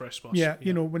got an express bus. Yeah,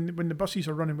 when the buses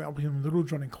are running well, when the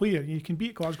road's running clear, you can be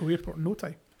at Glasgow Airport in no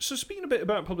time. So speaking a bit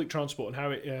about public transport and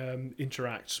how it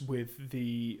interacts with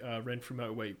the Renfrew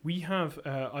motorway, we have,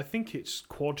 I think it's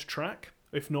quad track,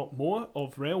 if not more,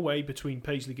 of railway between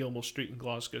Paisley Gilmore Street and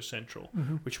Glasgow Central,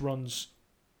 which runs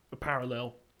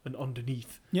parallel and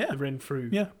underneath the Renfrew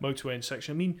motorway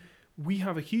intersection. I mean, we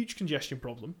have a huge congestion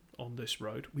problem on this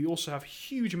road. We also have a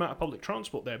huge amount of public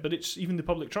transport there, but it's even the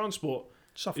public transport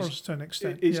suffers to an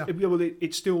extent.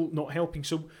 It's still not helping.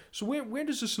 So where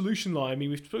does the solution lie? I mean,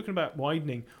 we've spoken about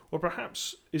widening, or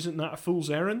perhaps isn't that a fool's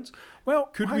errand? Well,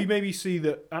 could we maybe see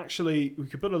that actually we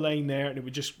could put a lane there and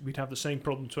we'd have the same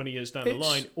problem 20 years down the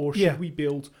line, or should we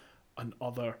build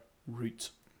another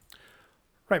route?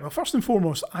 Right. Well, first and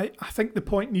foremost, I think the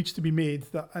point needs to be made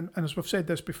that, and as we've said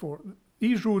this before,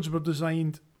 these roads were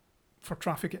designed for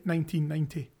traffic at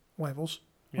 1990 levels.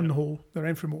 On the whole, the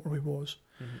Renfrew motorway was.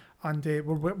 And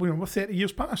we're 30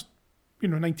 years past,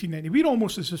 1990. We're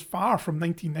almost as far from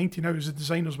 1990 now as the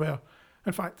designers were.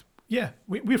 In fact,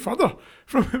 we're further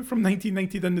from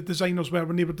 1990 than the designers were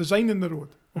when they were designing the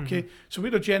road. Okay, so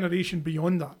we're a generation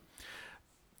beyond that.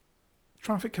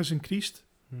 Traffic has increased,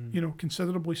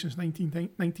 considerably since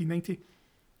 1990.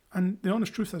 And the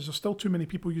honest truth is, there's still too many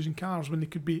people using cars when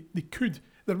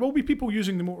there will be people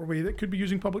using the motorway that could be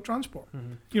using public transport,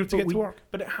 to get to work.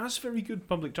 But it has very good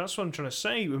public transport. That's what I'm trying to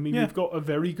say. I mean, we've got a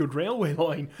very good railway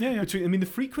line. Between, the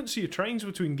frequency of trains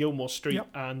between Gilmore Street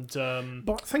and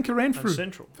but think of Renfrew.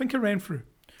 Central. Think of Renfrew.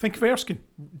 Think of Erskine.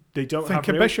 They don't think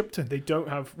have of Bishopton. They don't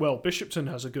have. Well, Bishopton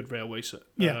has a good railway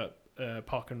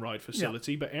park and ride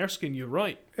facility, but Erskine, you're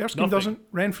right. Erskine doesn't.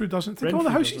 Renfrew doesn't. Think of all the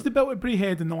houses they built at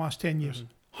Braehead in the last 10 years.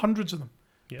 Hundreds of them.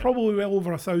 Probably well over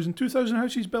 1,000, 2,000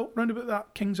 houses built round about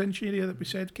that King's Inch area that we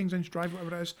said, King's Inch Drive,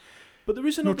 whatever it is. But there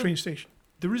is no train station.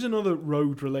 There is another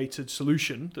road-related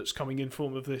solution that's coming in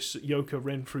form of this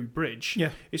Yoker-Renfrew bridge.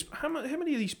 Yeah. Is how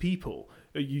many of these people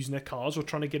are using their cars or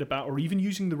trying to get about, or even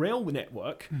using the rail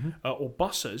network, or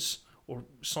buses, or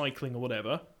cycling or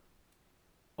whatever,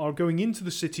 are going into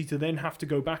the city to then have to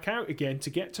go back out again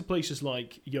to get to places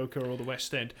like Yoker or the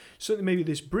West End. Certainly maybe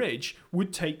this bridge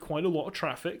would take quite a lot of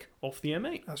traffic off the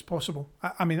M8. That's possible.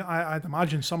 I'd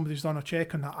imagine somebody's done a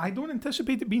check on that. I don't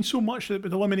anticipate it being so much that it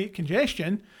would eliminate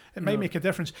congestion. It might make a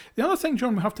difference. The other thing,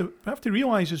 John, we have to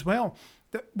realise as well,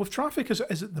 that with traffic as it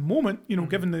is at the moment,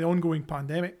 given the ongoing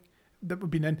pandemic that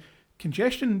we've been in,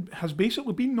 congestion has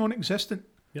basically been non-existent.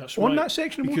 Yeah, that's on that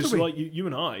section of motorway. Because like you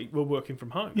and I were working from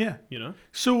home. Yeah.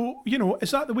 So,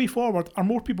 is that the way forward? Are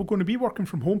more people going to be working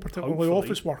from home, particularly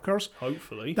office workers?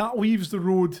 Hopefully. That leaves the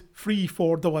road free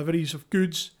for deliveries of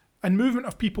goods, and movement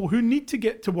of people who need to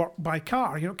get to work by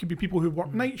car. You know, it could be people who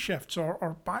work night shifts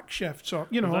or back shifts, or,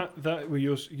 you know. Well, that where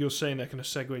you're saying that kind of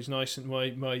segues nice, and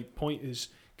my point is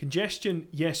congestion.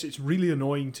 Yes, it's really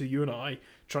annoying to you and I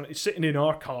sitting in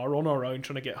our car on our own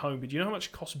trying to get home. But do you know how much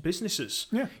it costs businesses?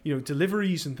 Yeah. You know,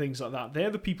 deliveries and things like that. They're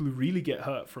the people who really get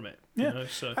hurt from it. Yeah. You know,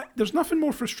 so There's nothing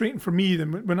more frustrating for me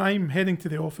than when I'm heading to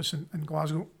the office in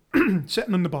Glasgow,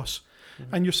 sitting on the bus,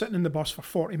 and you're sitting in the bus for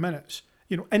 40 minutes,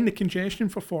 you know, in the congestion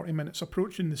for 40 minutes,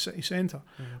 approaching the city centre,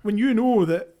 when you know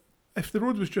that if the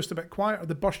road was just a bit quieter,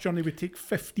 the bus journey would take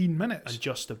 15 minutes. And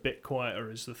just a bit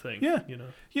quieter is the thing. Yeah.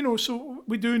 You know, So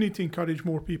we do need to encourage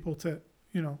more people to,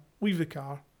 you know, leave the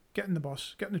car, get in the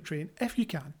bus, get in the train, if you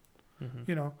can.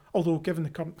 You know, although given the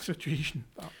current situation,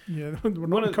 we're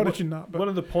not encouraging that. But one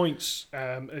of the points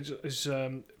is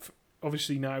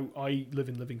obviously now I live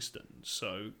in Livingston,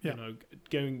 so you know,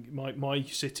 my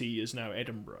city is now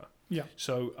Edinburgh. Yeah.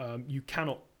 So you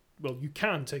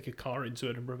can take a car into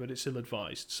Edinburgh, but it's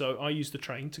ill-advised. So I use the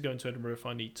train to go into Edinburgh if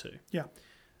I need to. Yeah.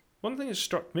 One thing that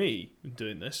struck me in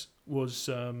doing this was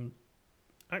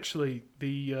actually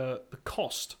the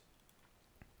cost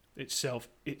itself.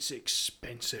 It's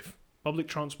expensive. Public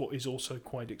transport is also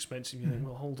quite expensive. You think,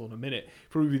 well, hold on a minute.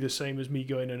 Probably the same as me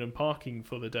going in and parking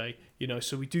for the day. You know,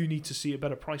 so we do need to see a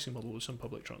better pricing model with some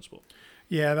public transport.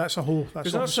 Yeah, that's a whole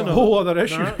other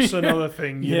issue. That's another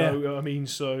thing. You know, I mean,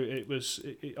 so it was.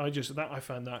 I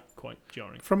found that quite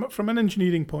jarring. From an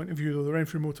engineering point of view, though, the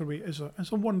Renfrew motorway is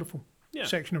a wonderful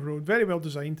section of road, very well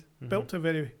designed, built to a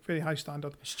very, very high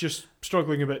standard. It's just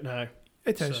struggling a bit now.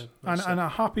 It is, and a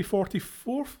happy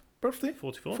 44th birthday.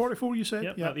 44, you said.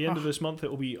 Yep, yeah. At the end of this month, it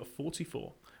will be a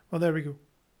 44. Well, there we go.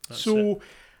 So,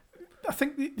 I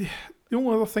think the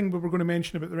only other thing we were going to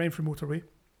mention about the Renfrew motorway,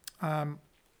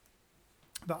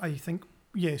 that I think,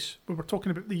 yes, we were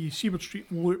talking about the Seward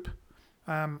Street Loop.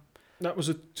 That was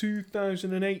a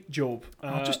 2008 job.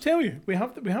 I'll just tell you, we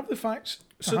have the facts.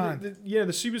 So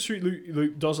the Seward Street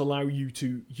Loop does allow you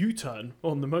to U-turn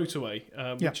on the motorway,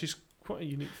 which is quite a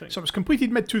unique thing. So it was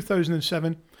completed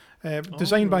mid-2007,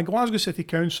 designed by Glasgow City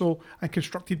Council and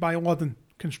constructed by Ludden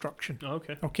Construction.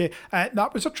 Okay.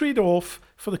 That was a trade-off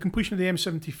for the completion of the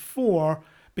M74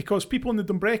 because people in the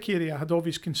Dumbreck area had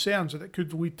obvious concerns that it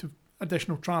could lead to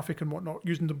additional traffic and whatnot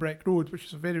using Dumbreck Road, which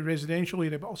is a very residential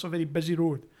area but also a very busy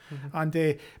road.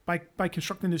 And by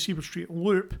constructing the Seward Street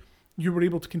Loop, you were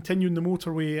able to continue in the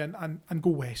motorway and go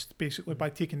west, basically, by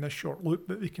taking this short loop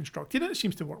that they constructed. And it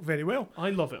seems to work very well.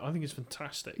 I love it. I think it's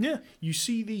fantastic. Yeah. You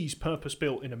see these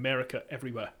purpose-built in America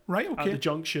everywhere. Right, okay. At the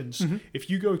junctions.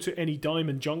 If you go to any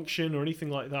Diamond Junction or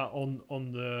anything like that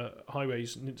on the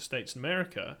highways and interstates in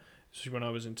America, especially when I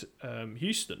was in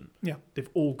Houston, they've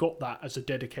all got that as a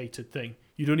dedicated thing.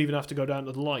 You don't even have to go down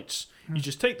to the lights. You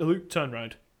just take the loop, turn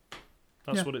round.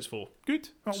 That's what it's for. Good.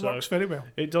 That works very well.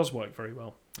 It does work very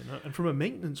well. You know? And from a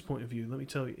maintenance point of view, let me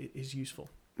tell you, it is useful.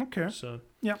 Okay. So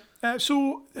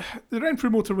so the Renfrew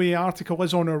Motorway article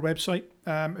is on our website.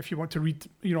 If you want to read,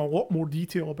 a lot more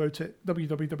detail about it,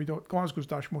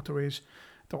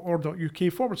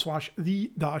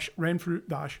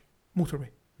 www.glasgows-motorways.org.uk/the-Renfrew-motorway.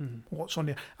 What's on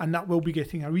there, and that will be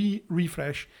getting a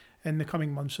refresh in the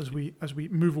coming months as we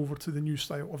move over to the new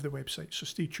style of the website. So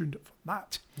stay tuned for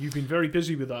that. You've been very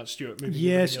busy with that, Stuart.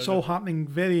 Yes, it's all happening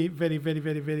very, very, very,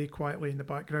 very, very quietly in the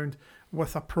background,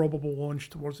 with a probable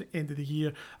launch towards the end of the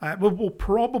year. We'll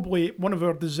probably, one of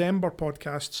our December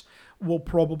podcasts will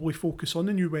probably focus on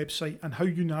the new website and how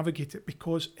you navigate it,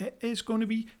 because it is going to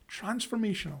be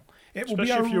transformational. It will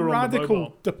be a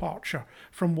radical departure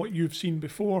from what you've seen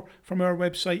before from our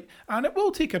website, and it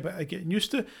will take a bit of getting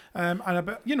used to, and a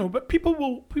bit, but people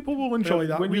will enjoy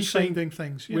that. When refinding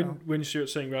things, when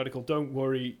Stuart's saying radical, don't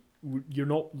worry. You're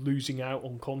not losing out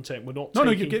on content. We're not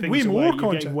you're getting way more content.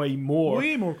 You're getting way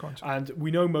more content. And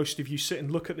we know most of you sit and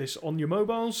look at this on your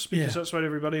mobiles, because that's what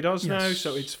everybody does now.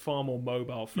 So it's far more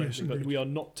mobile friendly. But we are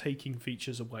not taking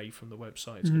features away from the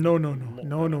website. No.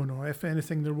 If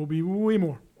anything, there will be way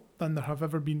more than there have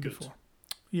ever been before.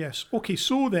 Yes. Okay.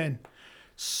 So then,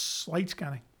 slide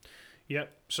scanning. Yeah.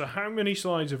 So how many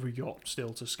slides have we got still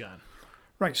to scan?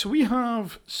 Right, so we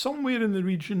have somewhere in the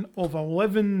region of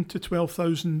 11 to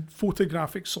 12,000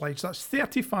 photographic slides. That's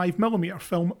 35mm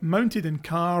film mounted in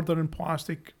card or in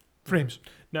plastic frames.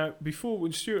 Now, before,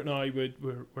 when Stuart and I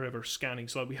were ever scanning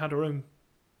slides, we had our own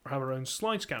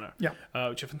slide scanner,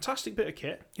 which is a fantastic bit of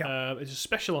kit. It's a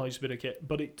specialised bit of kit,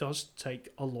 but it does take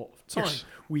a lot of time. Yes.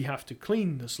 We have to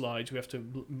clean the slides, we have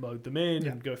to load them in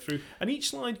and go through, and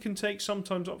each slide can take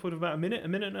sometimes upward of about a minute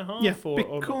and a half.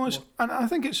 And I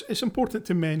think it's important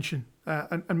to mention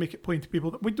and make it plain to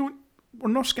people that we're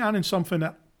not scanning something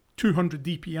at 200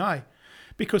 dpi.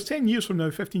 Because 10 years from now,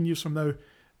 15 years from now,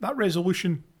 that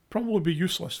resolution probably be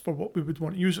useless for what we would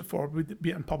want to use it for.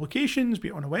 Be it in publications, be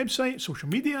it on a website, social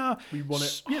media. We want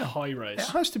it high res.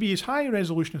 It has to be as high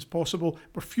resolution as possible.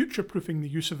 We're future-proofing the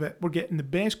use of it. We're getting the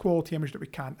best quality image that we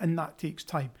can, and that takes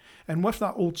time. And with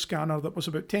that old scanner that was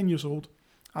about 10 years old,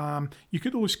 you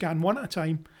could only scan one at a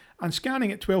time, and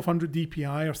scanning at 1200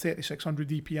 DPI or 3600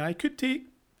 DPI could take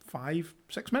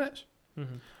 5-6 minutes.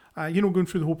 Mm-hmm. Going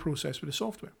through the whole process with the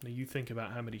software. Now you think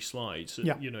about how many slides,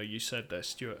 you said there,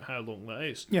 Stuart, how long that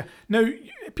is. Yeah. Now,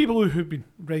 people who've been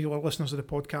regular listeners of the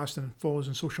podcast and follow us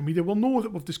on social media will know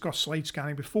that we've discussed slide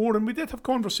scanning before, and we did have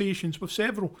conversations with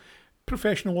several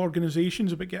professional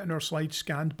organisations about getting our slides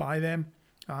scanned by them,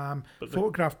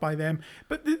 photographed by them.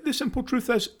 But the simple truth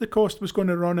is the cost was going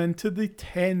to run into the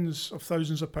tens of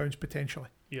thousands of pounds potentially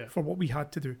for what we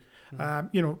had to do.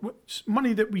 Mm-hmm.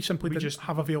 Money that we simply didn't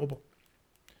have available.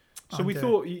 So we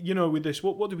thought, with this,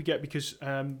 what do we get? Because,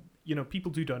 people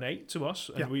do donate to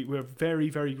us, and we're very,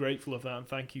 very grateful of that, and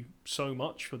thank you so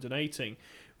much for donating.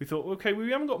 We thought, okay, we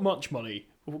haven't got much money,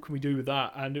 but what can we do with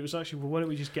that? And it was actually, why don't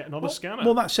we just get another scanner?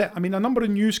 Well, that's it. I mean, a number of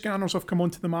new scanners have come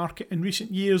onto the market in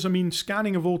recent years. I mean,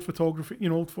 scanning of old photography,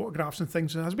 old photographs and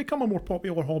things has become a more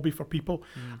popular hobby for people.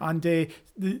 And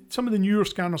some of the newer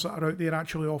scanners that are out there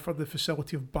actually offer the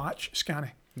facility of batch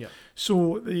scanning. Yeah.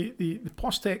 So the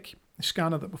Plustek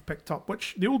scanner that we've picked up,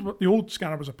 which the old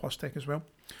scanner was a Plustek as well.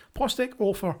 Plustek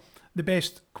offer the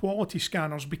best quality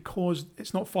scanners because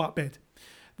it's not flatbed.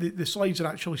 The slides are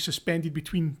actually suspended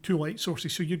between two light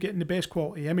sources, so you're getting the best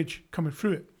quality image coming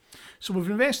through it. So we've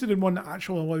invested in one that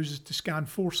actually allows us to scan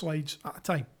 4 slides at a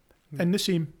time in the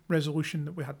same resolution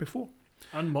that we had before.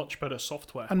 And much better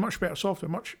software. Much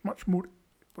more,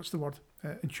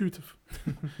 intuitive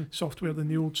software than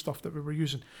the old stuff that we were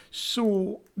using.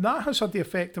 So that has had the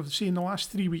effect of, in the last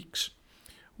 3 weeks,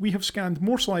 we have scanned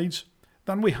more slides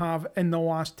than we have in the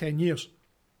last 10 years.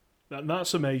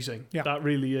 That's amazing. Yeah. That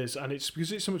really is. And it's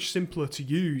because it's so much simpler to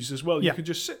use as well. You can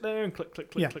just sit there and click,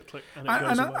 click, and it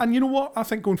goes away. And you know what? I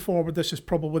think going forward, this is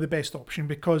probably the best option,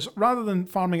 because rather than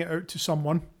farming it out to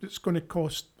someone, it's going to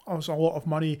cost us a lot of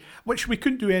money, which we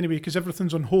couldn't do anyway because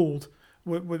everything's on hold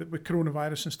with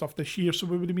coronavirus and stuff this year, so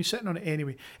we would have been sitting on it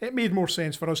anyway. It made more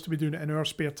sense for us to be doing it in our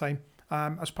spare time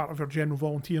as part of our general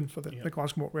volunteering for the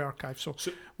Glasgow Motorway Archive, so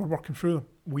we're working through them.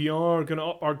 We are going to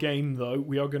up our game, though.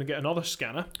 We are going to get another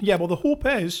scanner. Yeah, well, the hope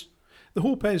is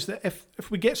that if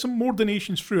we get some more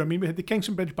donations through, I mean, we had the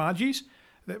Kingston Bridge badges,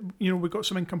 that we got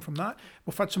some income from that.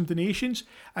 We've had some donations.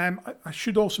 I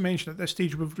should also mention at this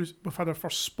stage we've had our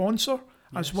first sponsor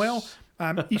as well.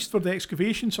 Eastford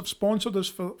Excavations have sponsored us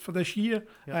for this year.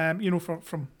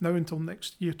 From now until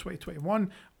next year,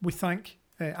 2021. We thank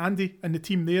Andy and the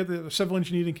team there, the civil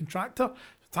engineering contractor.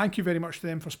 Thank you very much to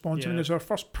them for sponsoring us, our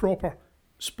first proper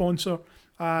sponsor.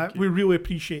 We really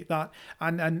appreciate that,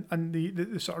 and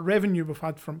the sort of revenue we've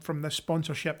had from this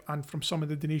sponsorship and from some of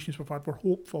the donations we've had, we're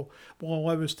hopeful will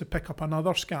allow us to pick up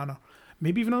another scanner,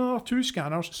 maybe even another 2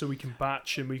 scanners, so we can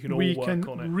batch and we can all work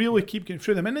on it. Really keep getting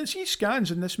through them, and it's these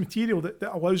scans and this material that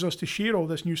allows us to share all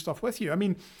this new stuff with you. I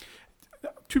mean,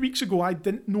 2 weeks ago I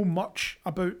didn't know much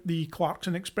about the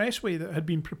Clarkson Expressway that had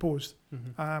been proposed.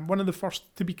 One of the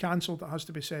first to be cancelled, that has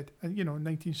to be said, in the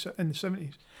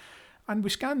 70s. And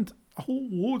we scanned a whole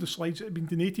load of slides that had been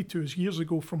donated to us years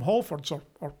ago from Halfords,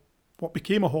 or what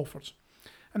became a Halfords.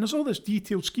 And there's all this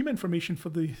detailed scheme information for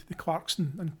the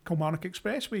Clarkson and Kilmarnock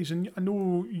Expressways. And I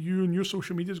know you and your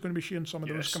social media is going to be sharing some of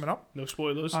those coming up. No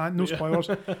spoilers. No spoilers.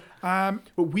 But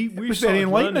we it was very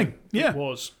enlightening. It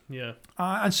was,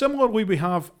 and similarly, we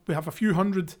have a few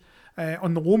hundred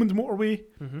on the Lomond Motorway,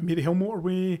 Maryhill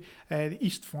Motorway, the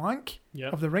East Flank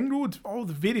of the Ring Road, all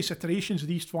the various iterations of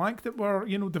the East Flank that were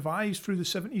devised through the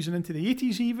 70s and into the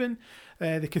 80s even,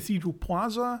 the Cathedral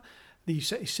Plaza, the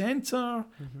city centre.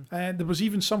 There was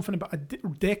even something about a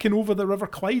decking over the River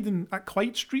Clyde at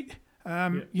Clyde Street,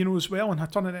 as well,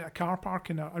 and turning it a car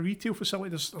park and a retail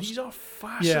facility. These are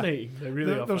fascinating. They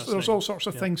really are fascinating. There's all sorts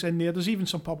of things in there. There's even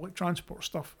some public transport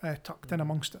stuff tucked in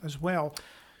amongst it as well.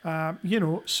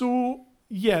 So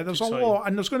there's a lot,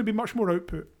 and there's going to be much more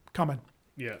output coming.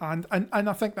 Yeah. And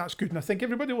I think that's good, and I think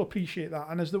everybody will appreciate that.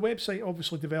 And as the website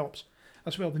obviously develops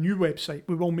as well, the new website,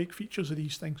 we will make features of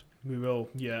these things. We will,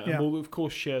 and we'll of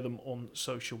course share them on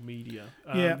social media.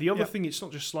 The other thing, it's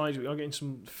not just slides. We are getting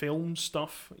some film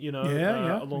stuff,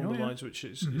 along the lines which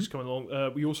is coming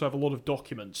along. We also have a lot of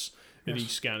documents in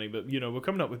e-scanning, but we're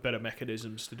coming up with better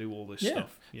mechanisms to do all this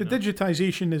stuff. The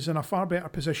digitisation is in a far better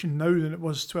position now than it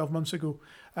was 12 months ago.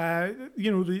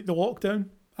 The lockdown,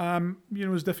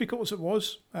 as difficult as it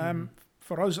was,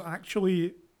 for us, it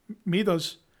actually made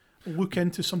us look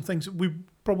into some things that we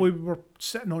probably were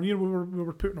sitting on here, we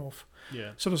were putting off.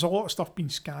 Yeah. So there's a lot of stuff being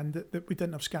scanned that we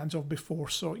didn't have scans of before.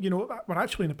 So, we're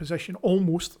actually in a position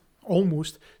almost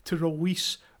to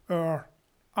release our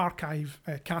archive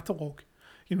catalogue.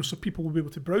 So people will be able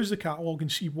to browse the catalogue and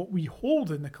see what we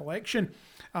hold in the collection,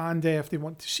 and if they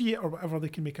want to see it or whatever, they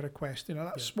can make a request.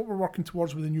 That's what we're working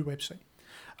towards with the new website.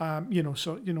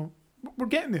 We're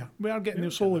getting there. We are getting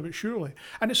there slowly but surely,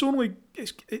 and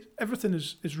everything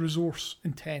is resource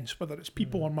intense, whether it's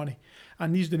people or money,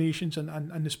 and these donations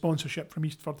and the sponsorship from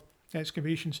Eastford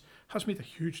Excavations has made a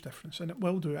huge difference, and it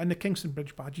will do. And the Kingston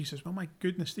Bridge badges as well. My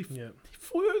goodness, they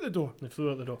flew out the door. They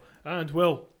flew out the door, and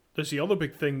well. There's the other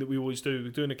big thing that we always do.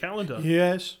 We're doing a calendar.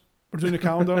 Yes, we're doing a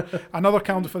calendar. Another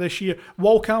calendar for this year.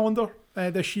 Wall calendar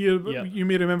this year. Yeah. You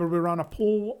may remember we ran a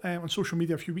poll on social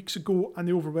media a few weeks ago, and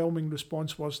the overwhelming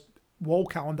response was wall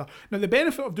calendar. Now, the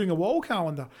benefit of doing a wall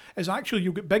calendar is actually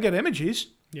you'll get bigger images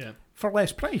for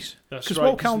less price. That's because right,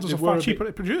 wall calendars are far cheaper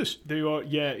to produce. They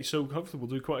are, so hopefully we'll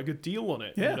do quite a good deal on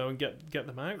it, and get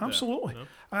them out Absolutely.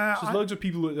 there. So there's loads of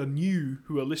people that are new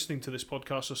who are listening to this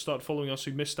podcast or start following us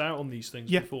who missed out on these things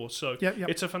before. So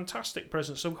it's a fantastic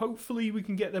present. So hopefully we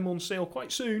can get them on sale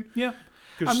quite soon. Yeah.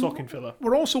 Good stocking filler.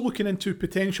 We're also looking into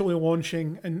potentially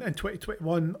launching in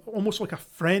 2021 almost like a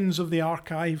Friends of the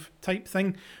Archive type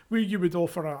thing, where you would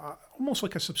offer almost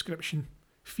like a subscription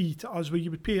fee to us, where you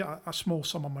would pay a small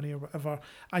sum of money or whatever,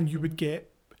 and you would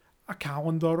get a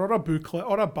calendar or a booklet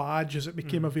or a badge as it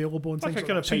became available and like things a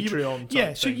kind of Patreon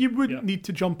type so thing. you wouldn't need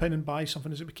to jump in and buy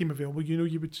something as it became available.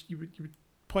 You would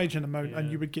pledge an amount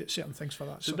and you would get certain things for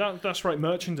that. So that's right.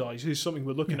 Merchandise is something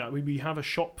we're looking at. We have a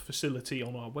shop facility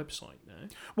on our website now.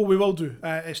 Well, we will do.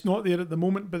 It's not there at the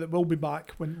moment, but it will be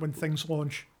back when things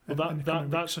launch. Well,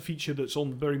 that's a feature that's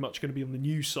very much going to be on the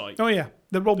new site. Oh yeah,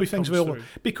 there will be things available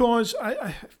because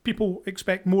people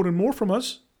expect more and more from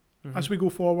us as we go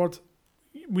forward.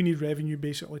 We need revenue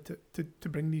basically to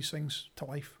bring these things to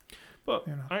life. But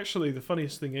actually, the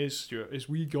funniest thing is, Stuart, is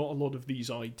we got a lot of these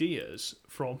ideas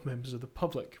from members of the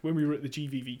public when we were at the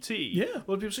GVVT. Yeah, a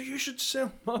lot of people say you should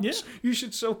sell mugs, you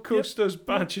should sell coasters,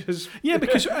 badges. Yeah,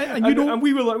 because and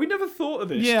we were like, we never thought of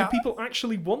this. Do people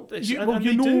actually want this? And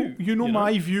they do.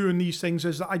 My view on these things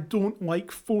is that I don't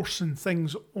like forcing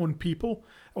things on people,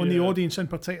 on the audience in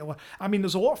particular. I mean,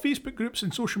 there's a lot of Facebook groups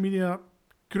and social media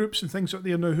groups and things out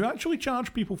there now who actually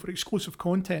charge people for exclusive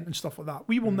content and stuff like that.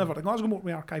 We will never, the Glasgow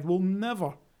Motorway Archive will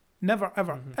never,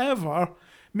 ever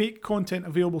make content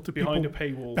available to behind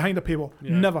people behind a paywall.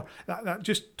 Never. That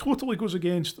just totally goes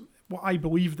against what I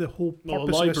believe the whole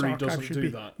purpose of this archive should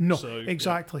be. That, no,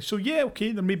 exactly. So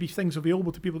there may be things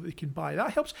available to people that they can buy.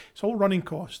 That helps. It's all running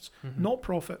costs, not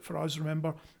profit for us.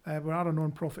 Remember, we are a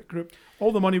non-profit group.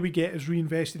 All the money we get is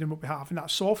reinvested in what we have, and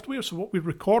that's software. So what we're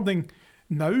recording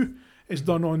now is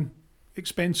done on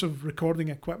expensive recording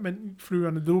equipment through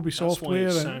an Adobe software.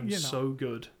 That's why it sounds so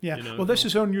good. Yeah. Well, this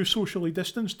is our new socially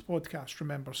distanced podcast,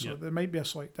 remember, so there might be a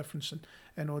slight difference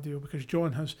in audio because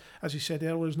John has, as he said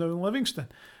earlier, is now in Livingston.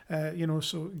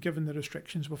 So given the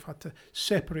restrictions, we've had to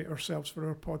separate ourselves for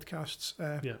our podcasts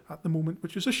at the moment,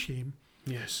 which is a shame.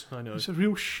 Yes, I know. It's a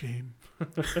real shame.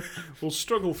 We'll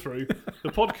struggle through. The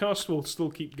podcast will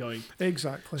still keep going.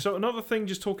 Exactly. So another thing,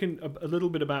 just talking a little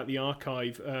bit about the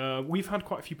archive, we've had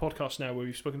quite a few podcasts now where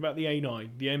we've spoken about the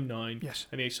A9, the M9,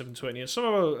 and the A720. And some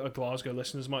of our Glasgow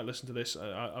listeners might listen to this.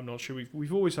 I'm not sure.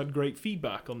 We've always had great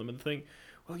feedback on them and think,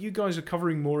 well, you guys are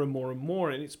covering more and more and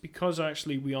more, and it's because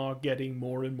actually we are getting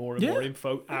more and more and more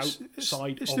info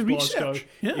outside of Glasgow.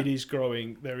 It is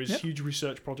growing. There is huge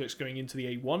research projects going into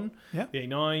the A1, the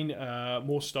A9,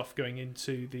 more stuff going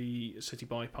into the city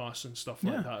bypass and stuff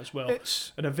like that as well.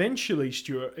 And eventually,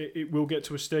 Stuart, it will get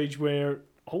to a stage where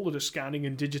a whole lot of scanning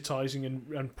and digitising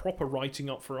and proper writing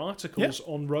up for articles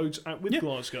on roads out with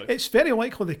Glasgow. It's very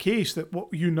likely the case that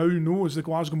what you now know as the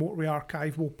Glasgow Motorway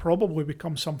Archive will probably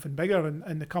become something bigger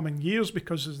in the coming years,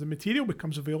 because as the material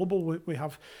becomes available,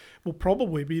 will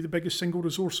probably be the biggest single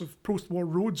resource of post-war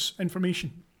roads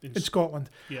information in Scotland.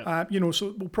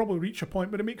 So we'll probably reach a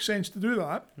point where it makes sense to do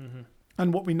that.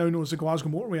 And what we now know as the Glasgow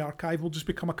Motorway Archive will just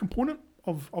become a component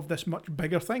of this much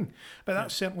bigger thing. But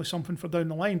that's certainly something for down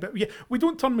the line. But we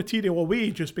don't turn material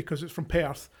away just because it's from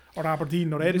Perth or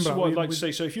Aberdeen or Edinburgh. This is what I'd like to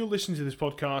say. So if you're listening to this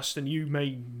podcast and you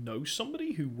may know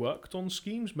somebody who worked on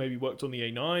schemes, maybe worked on the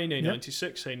A9,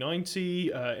 A96,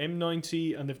 A90,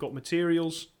 M90, and they've got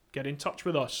materials, get in touch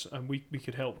with us and we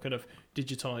could help kind of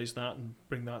digitise that and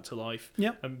bring that to life.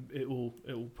 And it will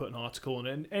put an article on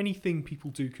it. And anything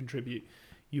people do contribute,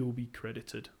 you'll be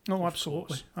credited. Oh,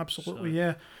 absolutely.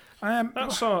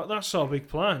 So, That's our big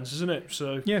plans, isn't it?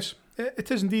 So yes.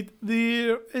 It is indeed.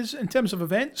 There is, in terms of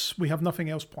events, we have nothing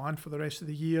else planned for the rest of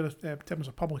the year, in terms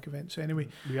of public events anyway.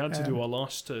 We had to do our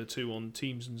last two on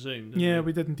Teams and Zoom, didn't Yeah, we?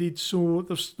 we did indeed. So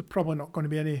there's probably not going to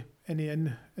be any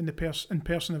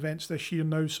in-person events this year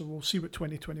now, so we'll see what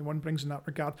 2021 brings in that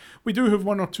regard. We do have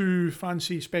one or two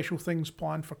fancy special things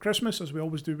planned for Christmas, as we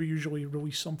always do. We usually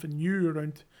release something new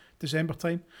around December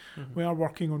time. Mm-hmm. We are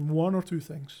working on one or two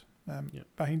things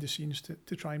behind the scenes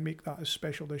to try and make that as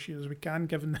special this year as we can,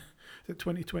 given that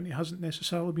 2020 hasn't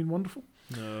necessarily been wonderful.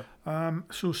 No.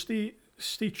 So stay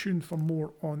tuned for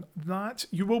more on that.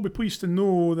 You will be pleased to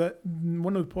know that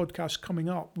one of the podcasts coming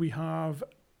up, we have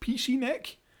PC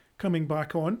Nick coming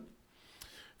back on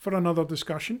for another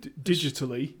discussion.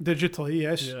 Digitally,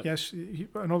 yes. Yeah. Yes.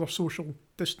 Another social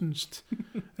distanced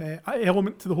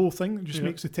element to the whole thing. It just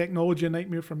makes the technology a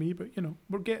nightmare for me, but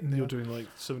we're getting there. You're doing like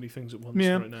so many things at once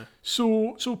right now.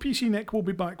 So PC Nick will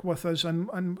be back with us,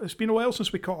 and it's been a while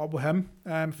since we caught up with him.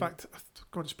 In fact,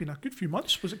 God, it's been a good few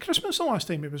months. Was it Christmas the last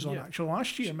time he was on? Actually,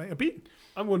 last year it might have been.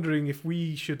 I'm wondering if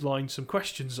we should line some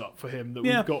questions up for him that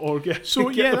we've got, or get. So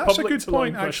get the that's a public good to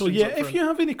line point. Actually, questions up for if him. you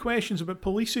have any questions about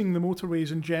policing the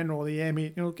motorways in general, the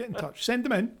M8, get in touch, send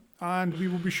them in, and we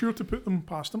will be sure to put them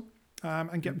past them.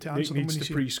 And get them to answer them when needs you to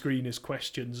see pre-screen his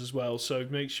questions as well, so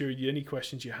make sure any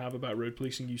questions you have about road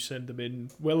policing, you send them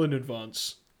in well in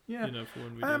advance. Yeah. For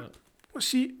when we do that. Let's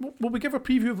see. Will we give a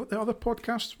preview of the other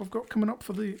podcasts we've got coming up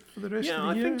for the rest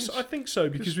of the year? I think so,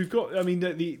 because we've got. I mean,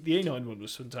 the A9 one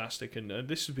was fantastic, and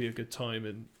this would be a good time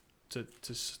and to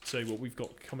say what we've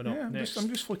got coming up next. I'm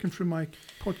just flicking through my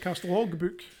podcast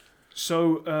logbook.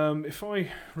 So, if I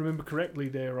remember correctly,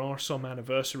 there are some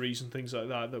anniversaries and things like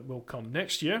that will come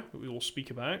next year that we will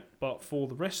speak about. But for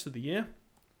the rest of the year,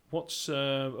 what's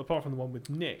apart from the one with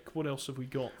Nick, what else have we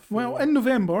got? Well, in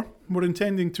November, we're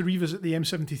intending to revisit the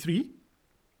M73.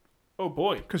 Oh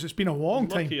boy, because it's been a long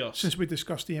time us. since we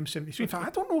discussed the M73. In fact, I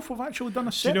don't know if we've actually done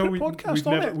a separate podcast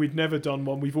on it. We've never done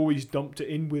one. We've always dumped it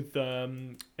in with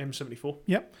M74.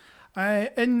 Yep.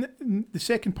 In the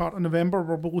second part of November,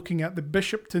 we'll be looking at the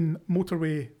Bishopton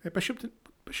motorway,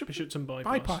 Bishopton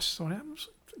bypass. Sorry, I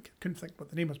couldn't think what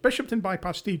the name was. Bishopton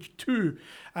bypass stage 2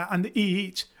 and the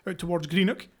A8 out towards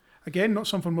Greenock. Again, not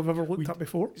something we've ever looked at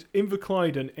before.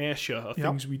 Inverclyde and Ayrshire are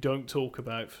things we don't talk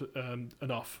about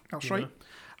enough. That's right.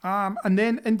 And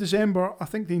then in December, I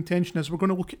think the intention is we're going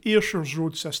to look at Ayrshire's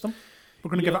road system. We're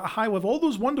going to give it a high level. All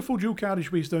those wonderful dual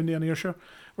carriageways down there in Ayrshire,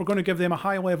 we're going to give them a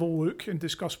high level look and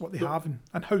discuss what they have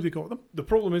and how they got them. The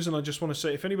problem is, and I just want to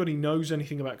say, if anybody knows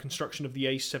anything about construction of the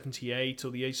A78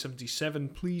 or the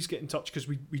A77, please get in touch, because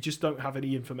we just don't have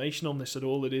any information on this at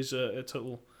all. It is a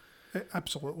total...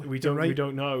 Absolutely. We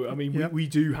don't know. I mean, we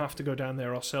do have to go down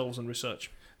there ourselves and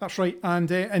research. That's right. And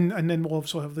then we'll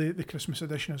also have the Christmas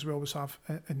edition, as we always have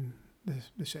in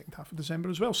the second half of December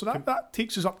as well. So that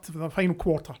takes us up to the final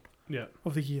quarter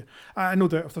of the year. No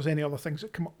doubt if there's any other things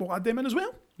that come up, we'll add them in as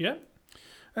well. Yeah.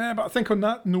 But I think on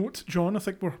that note, John, I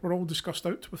think we're all discussed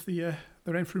out with the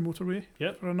Renfrew motorway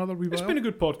for another wee while. It's been a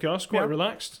good podcast, quite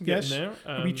relaxed. Yes, there.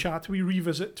 A wee chat, a wee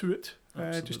revisit to it.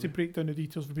 Just to break down the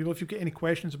details for people. If you've got any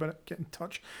questions about it, get in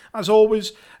touch. As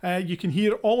always, you can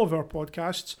hear all of our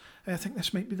podcasts. I think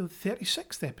this might be the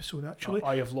 36th episode, actually.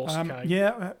 I have lost count.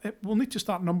 Yeah, we'll need to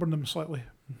start numbering them slightly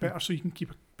better so you can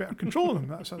keep a better control of them.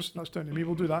 That's down to me.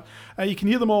 We'll do that. You can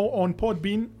hear them all on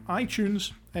Podbean,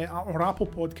 iTunes, or Apple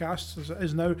Podcasts, as it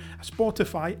is now,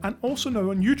 Spotify, and also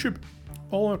now on YouTube.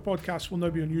 All our podcasts will now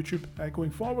be on YouTube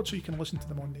going forward, so you can listen to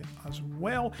them on there as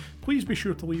well. Please be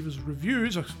sure to leave us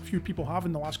reviews. A few people have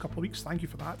in the last couple of weeks. Thank you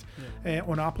for that.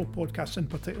 On Apple Podcasts in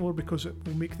particular, because it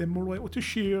will make them more likely to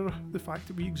share the fact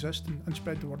that we exist and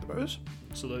spread the word about us.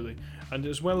 Absolutely. And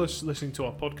as well as listening to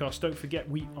our podcast, don't forget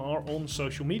we are on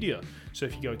social media. So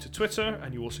if you go to Twitter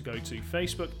and you also go to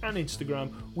Facebook and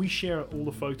Instagram, we share all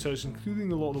the photos,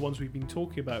 including a lot of the ones we've been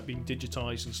talking about being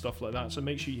digitized and stuff like that. So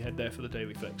make sure you head there for the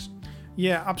daily fix.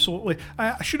 Yeah, absolutely.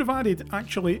 I should have added,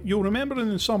 actually, you'll remember in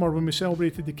the summer when we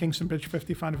celebrated the Kingston Bridge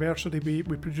 50th anniversary, we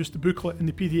produced a booklet, and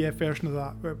the PDF version of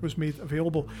that was made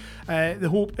available. The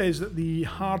hope is that the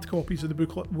hard copies of the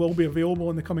booklet will be available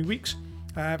in the coming weeks,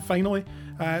 finally.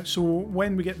 So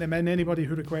when we get them in, anybody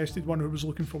who requested one, who was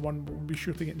looking for one, will be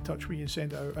sure to get in touch with you and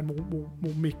send it out, and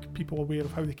we'll make people aware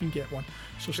of how they can get one.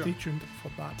 So stay tuned for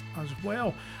that as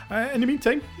well. In the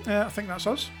meantime, I think that's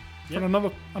us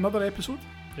for another episode.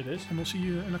 It is. And we'll see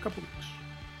you in a couple of weeks.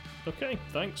 Okay,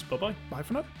 thanks. Bye-bye. Bye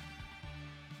for now.